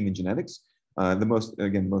aligns with human genetics.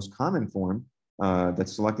 The most common form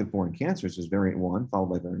that's selected for in cancers is variant 1, followed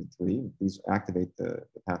by variant 3. These activate the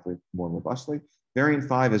pathway more robustly. Variant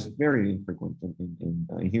 5 is very infrequent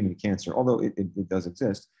in human cancer, although it does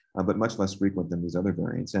exist, but much less frequent than these other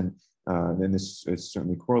variants. And then this is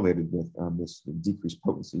certainly correlated with this decreased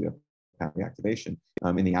potency of pathway activation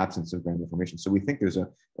in the absence of granule formation. So we think there's a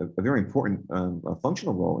very important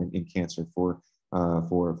functional role in cancer for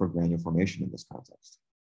granule formation in this context.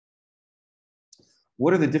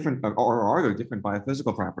 What are the different, or are there different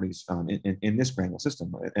biophysical properties in this granule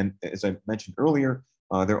system? And as I mentioned earlier,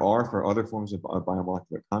 there are for other forms of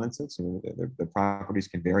biomolecular condensates. The properties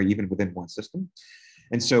can vary even within one system.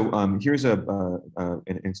 And so here's an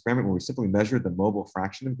experiment where we simply measured the mobile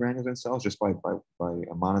fraction of granules in cells just by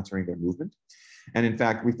monitoring their movement. And in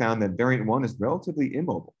fact, we found that variant 1 is relatively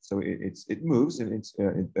immobile. So it moves and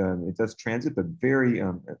it does transit, but very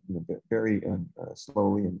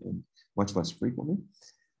slowly and much less frequently.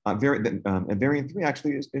 And variant 3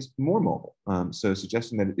 actually is more mobile. So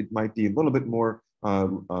suggesting that it might be a little bit more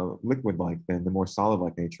liquid-like than the more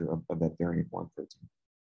solid-like nature of that variant 1 protein.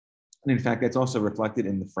 And in fact, that's also reflected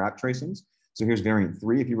in the FRAP tracings. So here's variant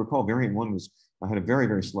 3. If you recall, variant 1 had a very,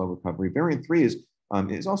 very slow recovery. Variant 3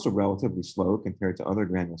 is also relatively slow compared to other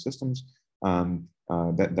granule systems that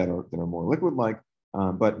are more liquid-like,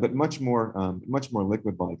 but much more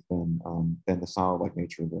liquid-like than the solid-like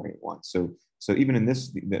nature of variant 1. So even in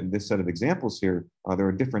this set of examples here, there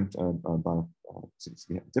are different cell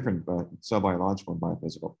biological and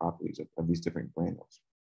biophysical properties of these different granules.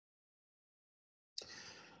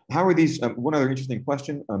 How are these, one other interesting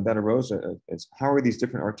question that arose is how are these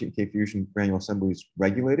different RTK fusion granule assemblies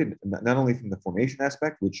regulated, not only from the formation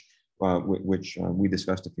aspect, which we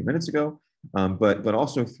discussed a few minutes ago, but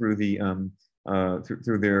also through the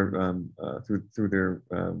through their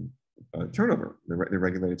turnover, the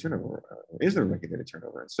regulated turnover. Is there regulated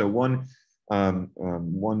turnover? So one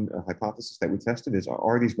hypothesis that we tested is,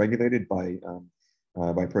 are these regulated by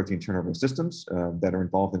protein turnover systems that are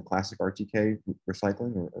involved in classic RTK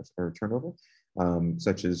recycling or turnover,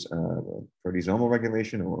 such as proteasomal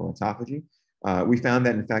regulation or autophagy. We found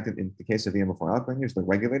that, in fact, in the case of the EMO4 granules, they're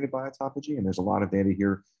regulated by autophagy, and there's a lot of data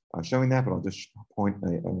here showing that, but I'll just point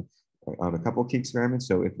out a couple of key experiments.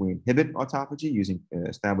 So if we inhibit autophagy using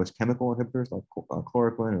established chemical inhibitors like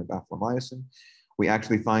chloroquine or baphlomycin, we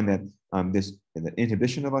actually find that the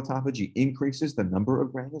inhibition of autophagy increases the number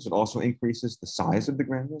of granules. It also increases the size of the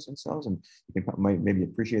granules in cells, and you might maybe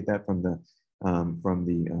appreciate that from the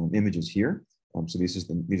images here. So these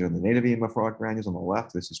are the native EMO4 granules on the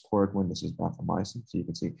left. This is chloroquine. This is baphlomycin. So you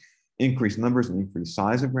can see increased numbers and increased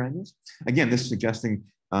size of granules. Again, this is suggesting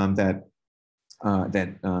that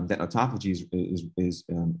autophagy is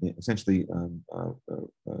essentially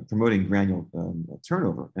promoting granule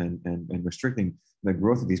turnover and restricting the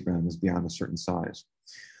growth of these granules beyond a certain size.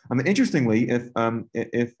 Interestingly, if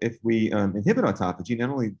we inhibit autophagy,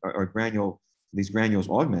 not only are these granules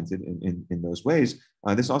augmented in those ways,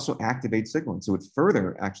 this also activates signaling. So it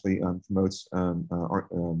further actually promotes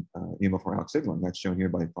EMO4 signaling. That's shown here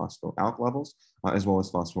by phospho-ALK levels, as well as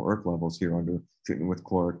phospho-ERK levels here under treatment with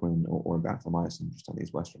chloroquine or baphlomycin, just on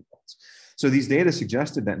these Western plots. So these data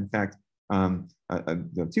suggested that, in fact,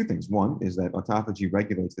 two things. One is that autophagy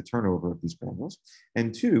regulates the turnover of these granules,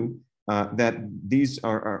 and two, that these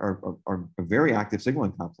are very active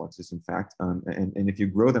signaling complexes, in fact, and if you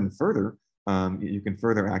grow them further, you can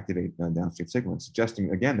further activate downstream signaling, suggesting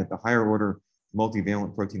again that the higher order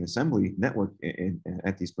multivalent protein assembly network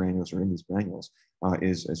at these granules or in these granules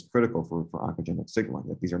is critical for oncogenic signaling,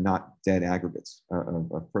 that these are not dead aggregates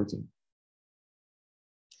of protein.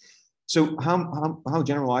 So how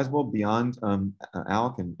generalizable beyond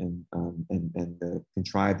ALK and the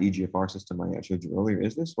contrived EGFR system I showed you earlier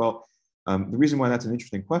is this? Well, the reason why that's an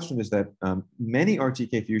interesting question is that many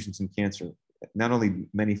RTK fusions in cancer, not only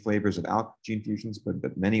many flavors of ALK gene fusions,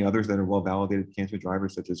 but many others that are well-validated cancer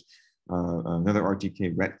drivers, such as another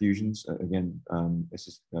RTK RET fusions. Again, this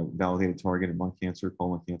is a validated target in lung cancer,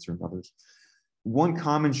 colon cancer, and others. One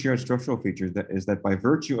common shared structural feature is that by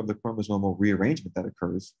virtue of the chromosomal rearrangement that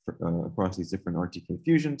occurs across these different RTK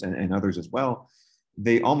fusions and others as well,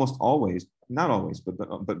 they almost always, not always, but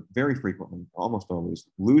very frequently, almost always,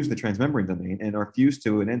 lose the transmembrane domain and are fused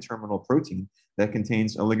to an N-terminal protein that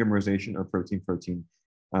contains oligomerization or protein-protein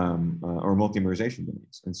or multimerization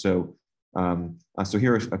domains. And so, so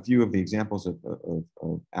here are a few of the examples of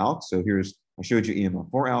ALK. So I showed you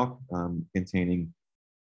EMO4 ALK containing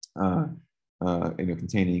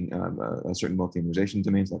certain multimerization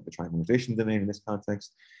domains, like the trimerization domain in this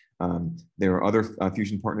context. There are other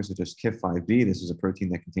fusion partners such as KIF5B. This is a protein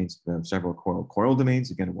that contains several coil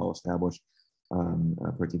domains, again, well-established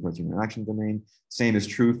protein-protein interaction domain. Same is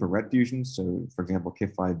true for RET fusions. So, for example,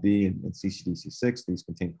 KIF5B and CCDC6, these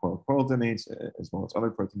contain coil-coil domains as well as other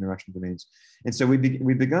protein interaction domains. And so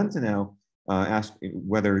we've begun to now ask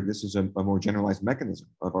whether this is a more generalized mechanism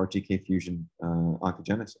of RTK fusion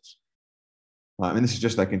oncogenesis. And this is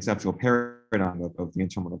just a conceptual paradigm of the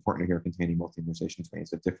N-terminal partner here containing multi-merization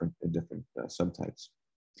domains at different subtypes.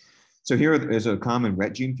 So here is a common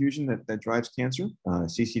RET gene fusion that drives cancer,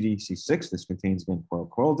 CCDC6. This contains, again,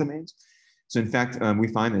 coil-coil domains. So in fact, we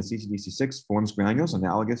find that CCDC6 forms granules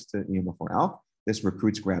analogous to EMF4-ALK. This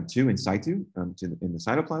recruits GRAB2 in situ in the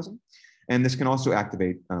cytoplasm. And this can also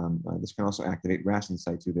activate RAS in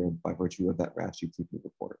situ there by virtue of that RAS UTP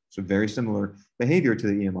reporter. So very similar behavior to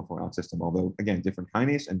the EMF4-ALK system, although again, different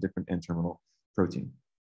kinase and different N-terminal protein.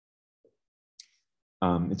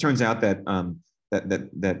 It turns out that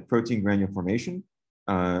that protein granule formation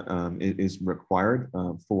is required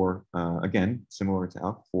for, again, similar to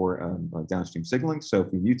ALK, for downstream signaling. So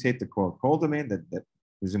if we mutate the coil-coil domain that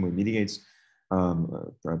presumably mediates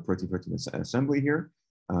protein-protein assembly here,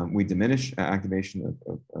 we diminish activation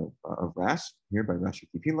of RAS here by RAS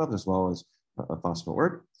UTP levels as well as phospho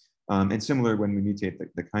ERK. And similar when we mutate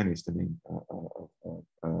the kinase domain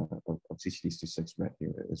of CCDC6 RET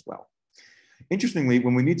here as well. Interestingly,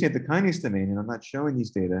 when we mutate the kinase domain, and I'm not showing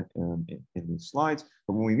these data in these slides,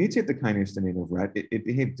 but when we mutate the kinase domain of RET, it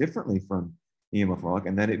behaved differently from EMF4-ALK,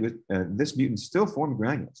 and that it was this mutant still formed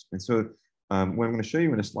granules. And so what I'm going to show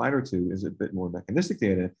you in a slide or two is a bit more mechanistic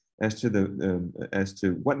data as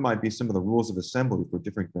to what might be some of the rules of assembly for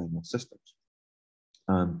different granule systems.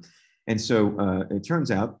 And so it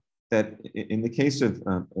turns out that in the case of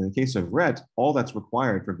RET, all that's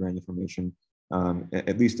required for granule formation,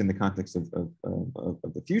 at least in the context of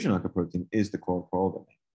the fusion oncoprotein, is the coil-coil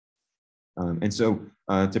domain. And so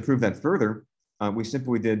to prove that further, we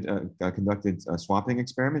simply conducted swapping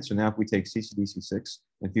experiments. So now if we take CCDC6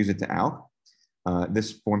 and fuse it to ALK,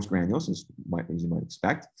 this forms granules, as you might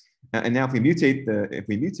expect. And now if we mutate the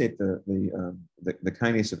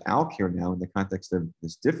kinase of ALK here now in the context of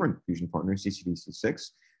this different fusion partner,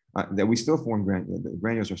 CCDC6, that we still form granules, the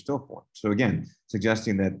granules are still formed. So again,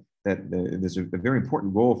 suggesting that there's a very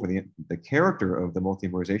important role for the character of the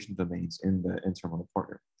multi-merization domains in the N-terminal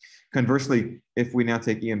partner. Conversely, if we now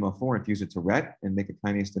take EMF4 and fuse it to RET and make a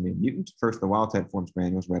kinase domain mutant, first the wild type forms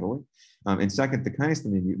granules readily, and second, the kinase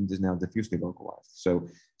domain mutant is now diffusely localized. So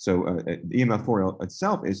EMF4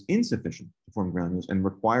 itself is insufficient to form granules and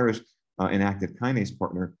requires an active kinase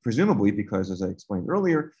partner, presumably because, as I explained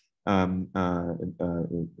earlier,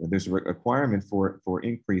 there's a requirement for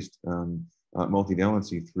increased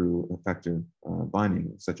multivalency through effector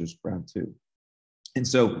binding, such as GRAB2. And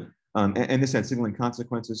so, and this had signaling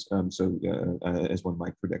consequences, as one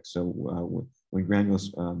might predict. So when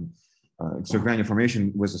granules, so granule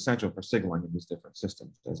formation was essential for signaling in these different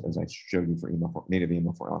systems, as I showed you for native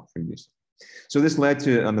EMF4-ALK previously. So this led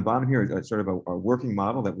to, on the bottom here, sort of a working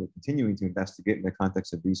model that we're continuing to investigate in the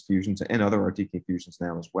context of these fusions and other RTK fusions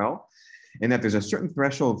now as well. And that there's a certain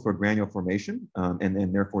threshold for granule formation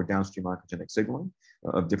and therefore downstream oncogenic signaling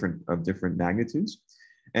of different magnitudes.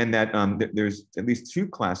 And that there's at least two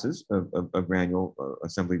classes of granule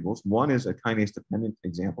assembly rules. One is a kinase-dependent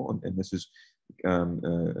example, and this is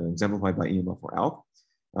exemplified by EMF4-ALK.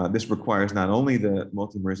 This requires not only the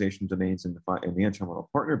multi-merization domains in the N-terminal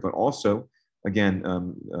partner, but also, again,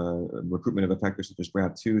 recruitment of effectors such as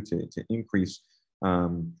GRAB2 to increase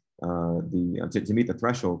to meet the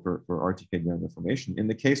threshold for RTK granule formation. In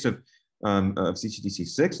the case of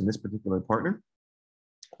CCDC6 in this particular partner,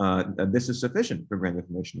 this is sufficient for granule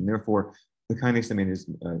formation, and therefore the kinase domain is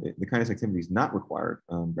the kinase activity is not required.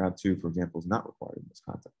 GRAB2, for example, is not required in this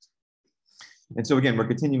context. And so again, we're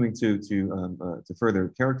continuing to further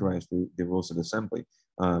characterize the rules of assembly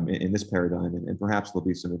in this paradigm, and perhaps there'll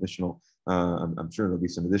be some additional. I'm sure there'll be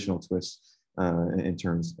some additional twists in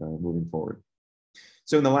terms moving forward.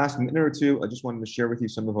 So in the last minute or two, I just wanted to share with you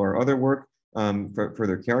some of our other work for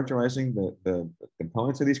further characterizing the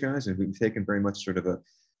components of these granules, and we've taken very much sort of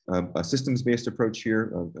a systems-based approach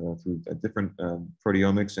here through different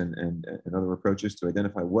proteomics and other approaches to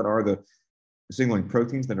identify what are the signaling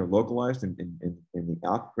proteins that are localized in the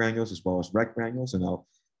ALK granules as well as RET granules. And I'll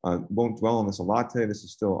won't dwell on this a lot today. This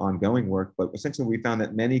is still ongoing work, but essentially we found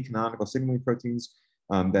that many canonical signaling proteins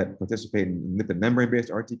that participate in lipid membrane-based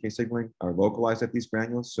RTK signaling are localized at these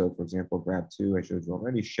granules. So for example, GRAB2, I showed you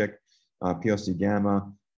already, SHIC, PLC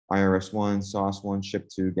gamma, IRS1, SOS1,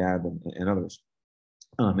 SHIP2, GAB, and others.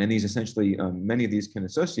 And these essentially, many of these can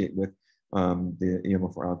associate with the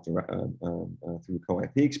EMF4-ALK through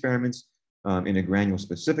co-IP experiments. in a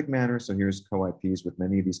granule-specific manner. So here's co-IPs with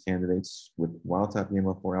many of these candidates with wild-type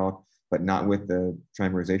EML4ALK, but not with the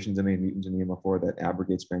trimerization domain mutants in EML4 that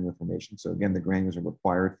abrogates granular formation. So again, the granules are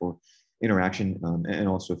required for interaction and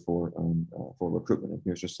also for recruitment. And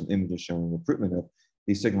here's just some images showing recruitment of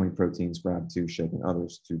these signaling proteins, GRAB2, SHIG, and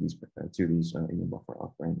others to these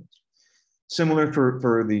EML4ALK granules. Similar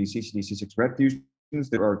for the CCD-C6 ret fusions,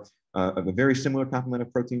 there are a very similar complement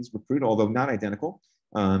of proteins recruited, although not identical.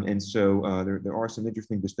 And so there are some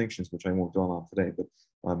interesting distinctions, which I won't dwell on today,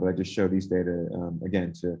 but I just show these data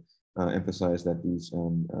again to emphasize that these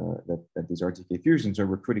RTK fusions are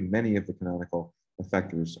recruiting many of the canonical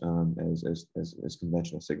effectors as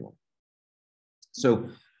conventional signaling. So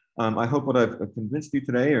I hope what I've convinced you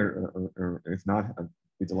today, or if not, I'd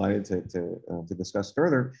be delighted to discuss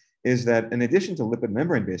further, is that in addition to lipid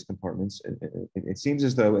membrane-based compartments, it seems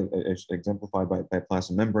as though, as exemplified by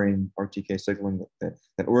plasma membrane RTK signaling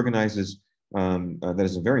that organizes, that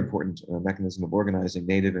is a very important mechanism of organizing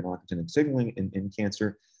native and oncogenic signaling in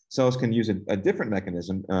cancer. Cells can use a different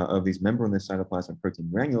mechanism of these membranous cytoplasmic protein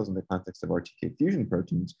granules in the context of RTK fusion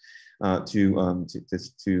proteins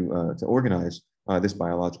to organize this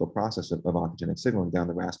biological process of oncogenic signaling down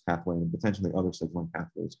the RAS pathway and potentially other signaling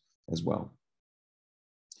pathways as well.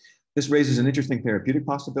 This raises an interesting therapeutic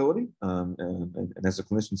possibility, and as a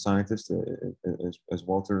clinician scientist, as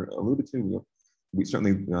Walter alluded to, we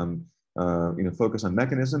certainly focus on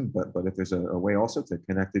mechanism, but if there's a way also to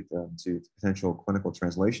connect it to potential clinical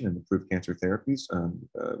translation and improved cancer therapies,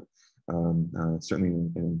 it's certainly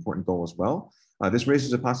an important goal as well. This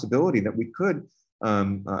raises a possibility that we could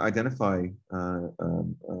identify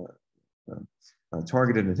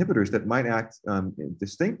targeted inhibitors that might act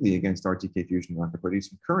distinctly against RTK fusion oncoproteins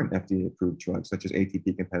from current FDA-approved drugs, such as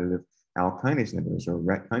ATP-competitive ALK kinase inhibitors or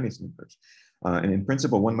RET kinase inhibitors. And in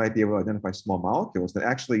principle, one might be able to identify small molecules that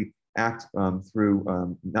actually act through,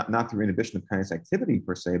 not through inhibition of kinase activity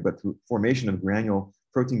per se, but through formation of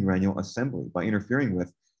protein granule assembly by interfering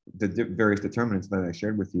with the various determinants that I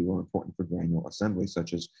shared with you are important for granule assembly,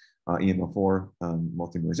 such as EML4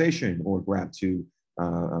 multimerization or GRAB2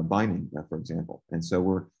 binding, for example. And so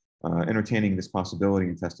we're entertaining this possibility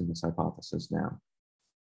and testing this hypothesis now.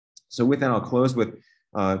 So with that, I'll close with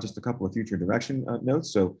just a couple of future direction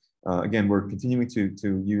notes. So again, we're continuing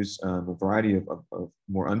to use a variety of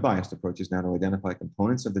more unbiased approaches now to identify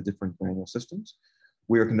components of the different granule systems.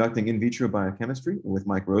 We are conducting in vitro biochemistry with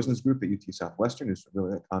Mike Rosen's group at UT Southwestern, who's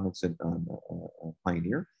really a commented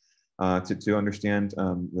pioneer, to understand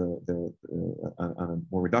on a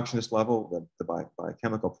more reductionist level the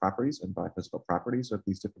biochemical properties and biophysical properties of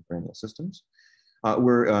these different granule systems.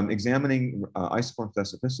 We're examining isoform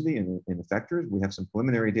specificity in effectors. We have some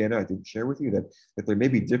preliminary data I didn't share with you that there may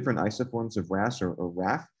be different isoforms of RAS or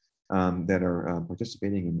RAF that are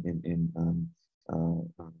participating in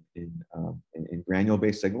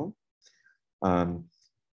granule-based signaling.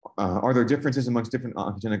 Are there differences amongst different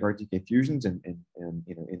oncogenic RTK fusions in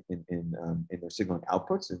their signaling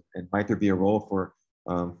outputs, and might there be a role for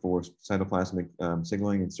cytoplasmic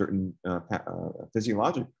signaling in certain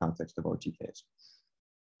physiologic context of RTKs?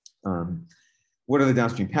 What are the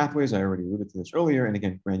downstream pathways? I already alluded to this earlier, and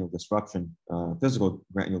again, granule disruption, physical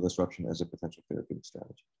granule disruption as a potential therapeutic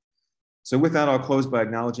strategy. So with that, I'll close by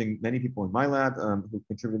acknowledging many people in my lab who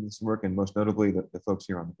contributed to this work, and most notably the folks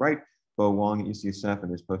here on the right, Bo Wong at UCSF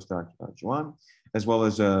and his postdoc, Juan, as well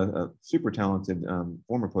as a super talented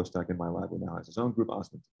former postdoc in my lab who now has his own group,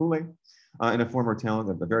 Osman Tapule, and a former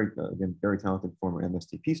talented, very talented former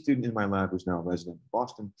MSTP student in my lab who's now a resident in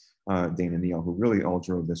Boston, Dana Neal, who really all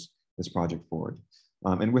drove this project forward.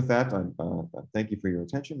 And with that, thank you for your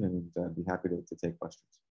attention, and I'd be happy to take questions.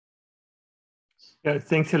 Yeah,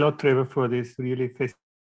 thanks a lot, Trevor, for this really fascinating.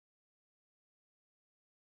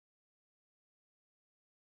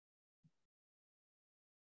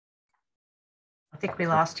 I think we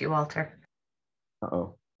lost you, Walter.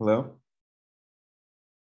 Uh-oh. Hello?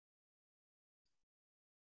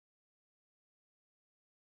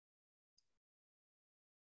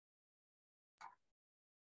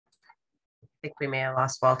 I think we may have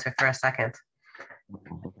lost Walter for a second.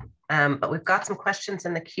 But we've got some questions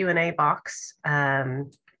in the Q&A box.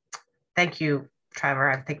 Thank you, Trevor.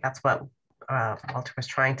 I think that's what Walter was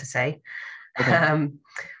trying to say. Okay.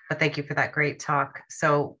 But thank you for that great talk.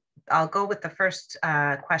 So I'll go with the first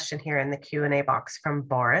question here in the Q&A box from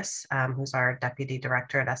Boris, who's our Deputy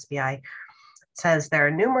Director at SBI. It says, there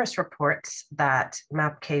are numerous reports that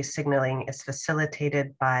MAPK signaling is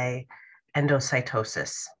facilitated by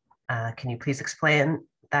endocytosis. Can you please explain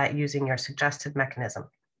that using your suggested mechanism?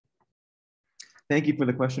 Thank you for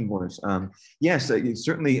the question, Boris. Yes,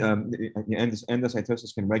 certainly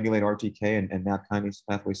endocytosis can regulate RTK and MAP kinase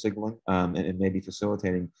pathway signaling and maybe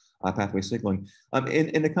facilitating pathway signaling.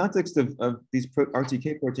 In the context of these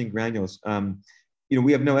RTK protein granules,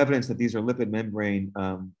 we have no evidence that these are lipid membrane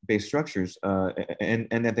based structures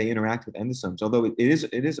and that they interact with endosomes, although it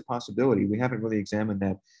is a possibility. We haven't really examined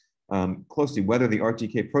that closely, whether the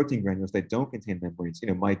RTK protein granules that don't contain membranes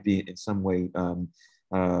might be in some way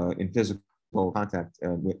in physical contact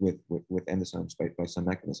with endosomes by some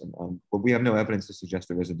mechanism. But we have no evidence to suggest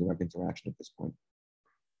there is a direct interaction at this point.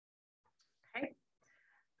 Okay.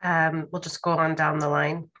 We'll just go on down the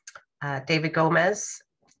line. David Gomez.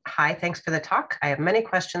 Hi, thanks for the talk. I have many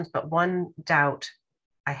questions, but one doubt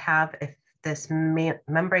I have if this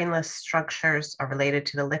membraneless structures are related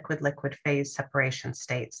to the liquid-liquid phase separation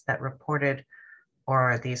states that reported,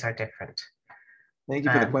 or these are different. Thank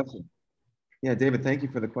you for the question. Yeah, David, thank you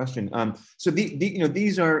for the question. So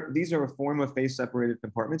these are a form of phase separated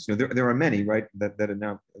compartments. There are many, right, that have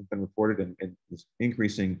now been reported and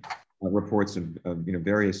increasing reports of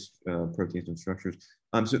various proteins and structures.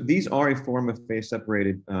 So these are a form of phase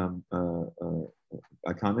separated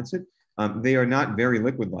condensate. They are not very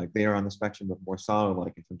liquid-like. They are on the spectrum of more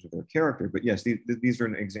solid-like in terms of their character. But yes, these are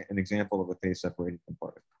an example of a phase separated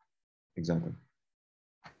compartment. Exactly.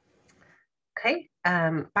 Okay,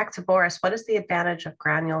 back to Boris. What is the advantage of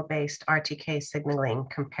granule-based RTK signaling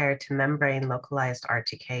compared to membrane-localized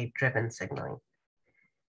RTK-driven signaling?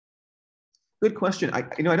 Good question. I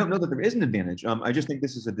don't know that there is an advantage. I just think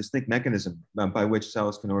this is a distinct mechanism by which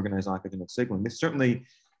cells can organize oncogenic signaling. This certainly,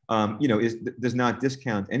 does not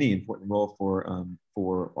discount any important role for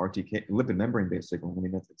RTK lipid membrane-based signaling. I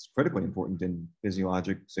mean, it's critically important in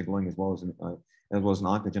physiologic signaling as well as in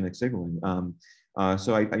oncogenic signaling.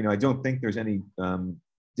 So I don't think there's any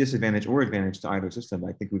disadvantage or advantage to either system.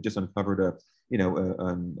 I think we've just uncovered a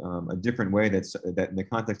different way that in the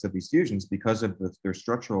context of these fusions, because of their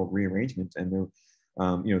structural rearrangement and their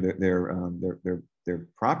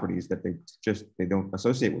properties, that they don't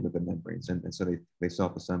associate with lipid membranes, and so they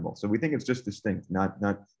self-assemble. So we think it's just distinct, not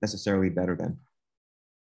necessarily better than.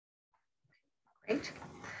 Great.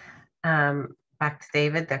 Back to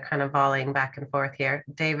David. They're kind of volleying back and forth here.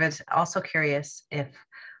 David, also curious if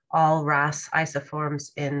all RAS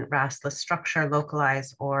isoforms in RAS-less structure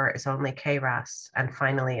localize, or is only KRAS? And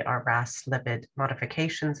finally, are RAS lipid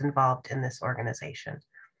modifications involved in this organization?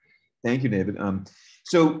 Thank you, David.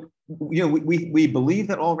 So we believe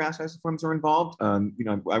that all RAS isoforms are involved.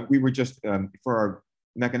 We were just for our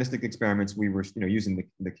mechanistic experiments, we were using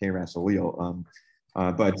the KRAS allele.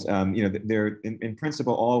 But they're in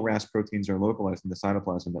principle, all RAS proteins are localized in the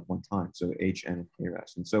cytoplasm at one time, so H, N, and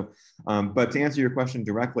KRAS. And so, but to answer your question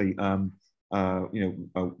directly,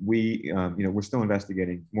 we're still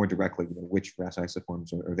investigating more directly which RAS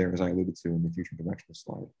isoforms are there, as I alluded to in the future directions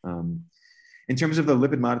slide. In terms of the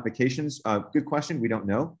lipid modifications, good question. We don't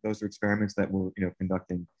know. Those are experiments that we're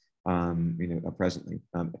conducting presently.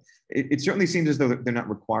 It certainly seems as though they're not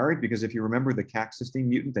required, because if you remember, the CAC cysteine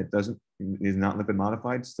mutant that is not lipid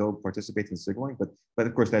modified still participates in signaling, but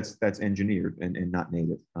of course that's engineered and not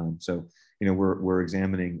native. So we're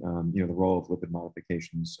examining the role of lipid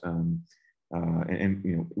modifications and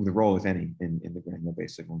the role, if any, in the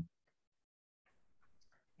granule-based signaling.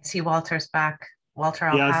 I see Walter's back. Walter,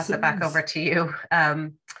 I'll pass it back over to you.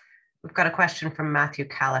 We've got a question from Matthew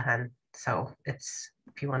Callahan. So it's,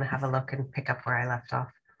 if you want to have a look and pick up where I left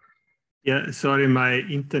off. Yeah, sorry, my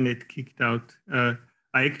internet kicked out. I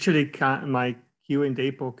actually can't, my Q&A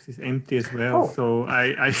box is empty as well. Oh. So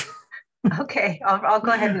I okay, I'll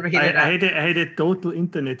go ahead and read it. I had a total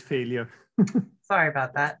internet failure. Sorry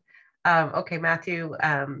about that. Okay, Matthew,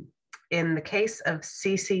 in the case of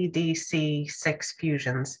CCDC6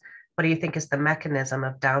 fusions, what do you think is the mechanism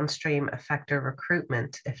of downstream effector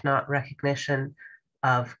recruitment, if not recognition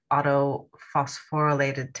of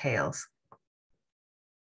autophosphorylated tails?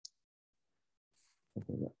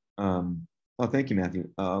 Okay. Thank you, Matthew.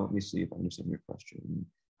 Let me see if I understand your question.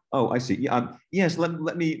 Oh, I see. Yes.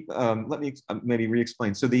 Let me maybe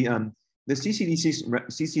re-explain. So the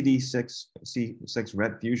CCD6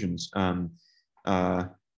 RET fusions, the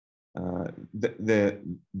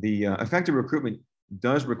effector recruitment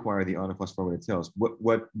does require the autophosphorylated tails.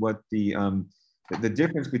 What the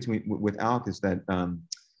difference with ALK is that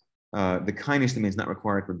the kinase domain is not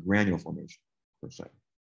required for granule formation per se,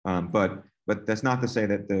 but that's not to say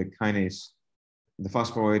that the kinase, the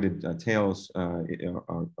phosphorylated tails are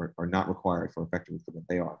not required for effector recruitment.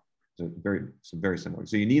 They are. So very similar.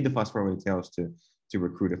 So you need the phosphorylated tails to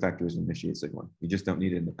recruit effectors and initiate signaling. You just don't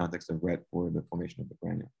need it in the context of RET for the formation of the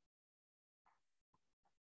granule.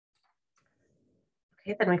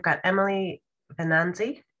 Okay, then we've got Emily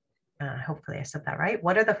Venanzi. Hopefully I said that right.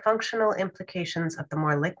 What are the functional implications of the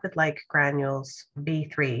more liquid-like granules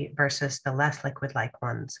V3 versus the less liquid-like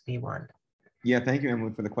ones V1? Yeah, thank you,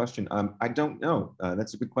 Emily, for the question. I don't know.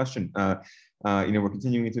 That's a good question. We're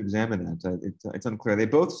continuing to examine that. It's unclear. They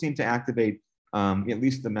both seem to activate at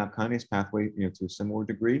least the MAP kinase pathway, to a similar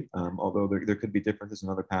degree, although there could be differences in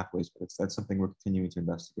other pathways, but that's something we're continuing to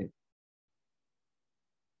investigate.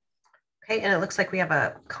 Okay, and it looks like we have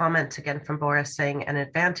a comment again from Boris saying an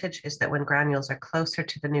advantage is that when granules are closer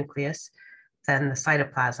to the nucleus than the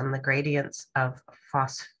cytoplasm, the gradients of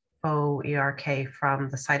phospho-ERK from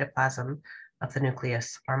the cytoplasm of the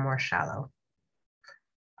nucleus are more shallow.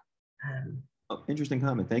 Interesting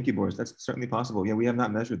comment. Thank you, Boris. That's certainly possible. Yeah, we have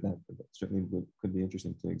not measured that, but that certainly could be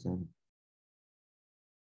interesting to examine.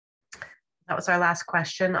 That was our last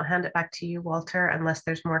question. I'll hand it back to you, Walter, unless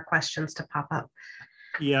there's more questions to pop up.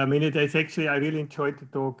 Yeah, I mean, it's actually, I really enjoyed the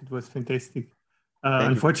talk. It was fantastic.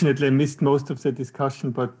 Unfortunately, I missed most of the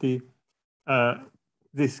discussion, but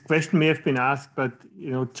this question may have been asked, but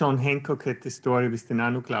John Hancock had the story with the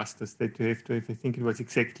nanoclusters that you have to have, I think it was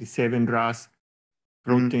exactly 7 RAS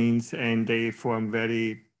proteins, and they form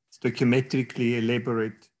very stoichiometrically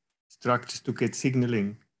elaborate structures to get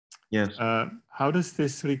signaling. Yes. How does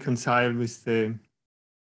this reconcile with the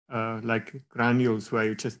like granules where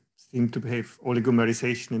you just seem to have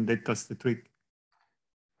oligomerization and that does the trick?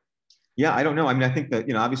 Yeah, I don't know. I mean, I think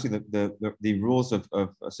that, obviously the rules of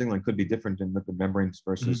signaling could be different in lipid membranes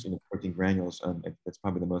versus, protein granules. That's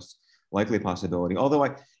probably the most likely possibility. Although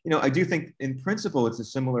I do think in principle, it's a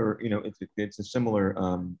similar, it's a similar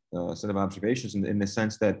set of observations in the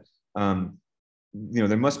sense that,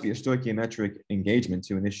 there must be a stoichiometric engagement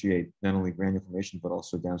to initiate not only granule formation, but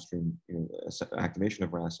also downstream activation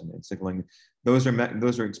of RAS and signaling. Those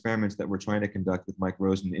are experiments that we're trying to conduct with Mike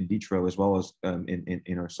Rosen in vitro, as well as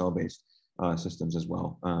in our cell-based systems as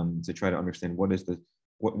well, to try to understand what is the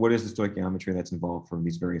stoichiometry that's involved for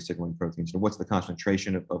these various signaling proteins. So what's the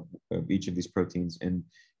concentration of each of these proteins in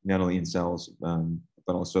not only in cells,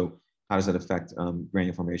 but also how does that affect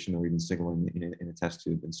granule formation or even signaling in a test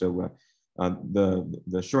tube? And so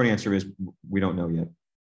the short answer is we don't know yet.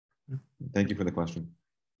 Thank you for the question.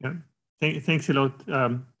 Yeah, thanks a lot.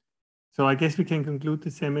 So I guess we can conclude the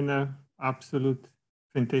seminar. Absolute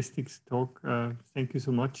fantastic talk. Thank you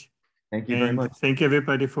so much. Thank you very much. Thank you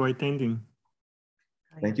everybody for attending.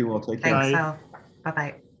 Thank you all. Take care. Thanks, Al.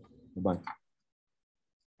 Bye-bye. Bye-bye.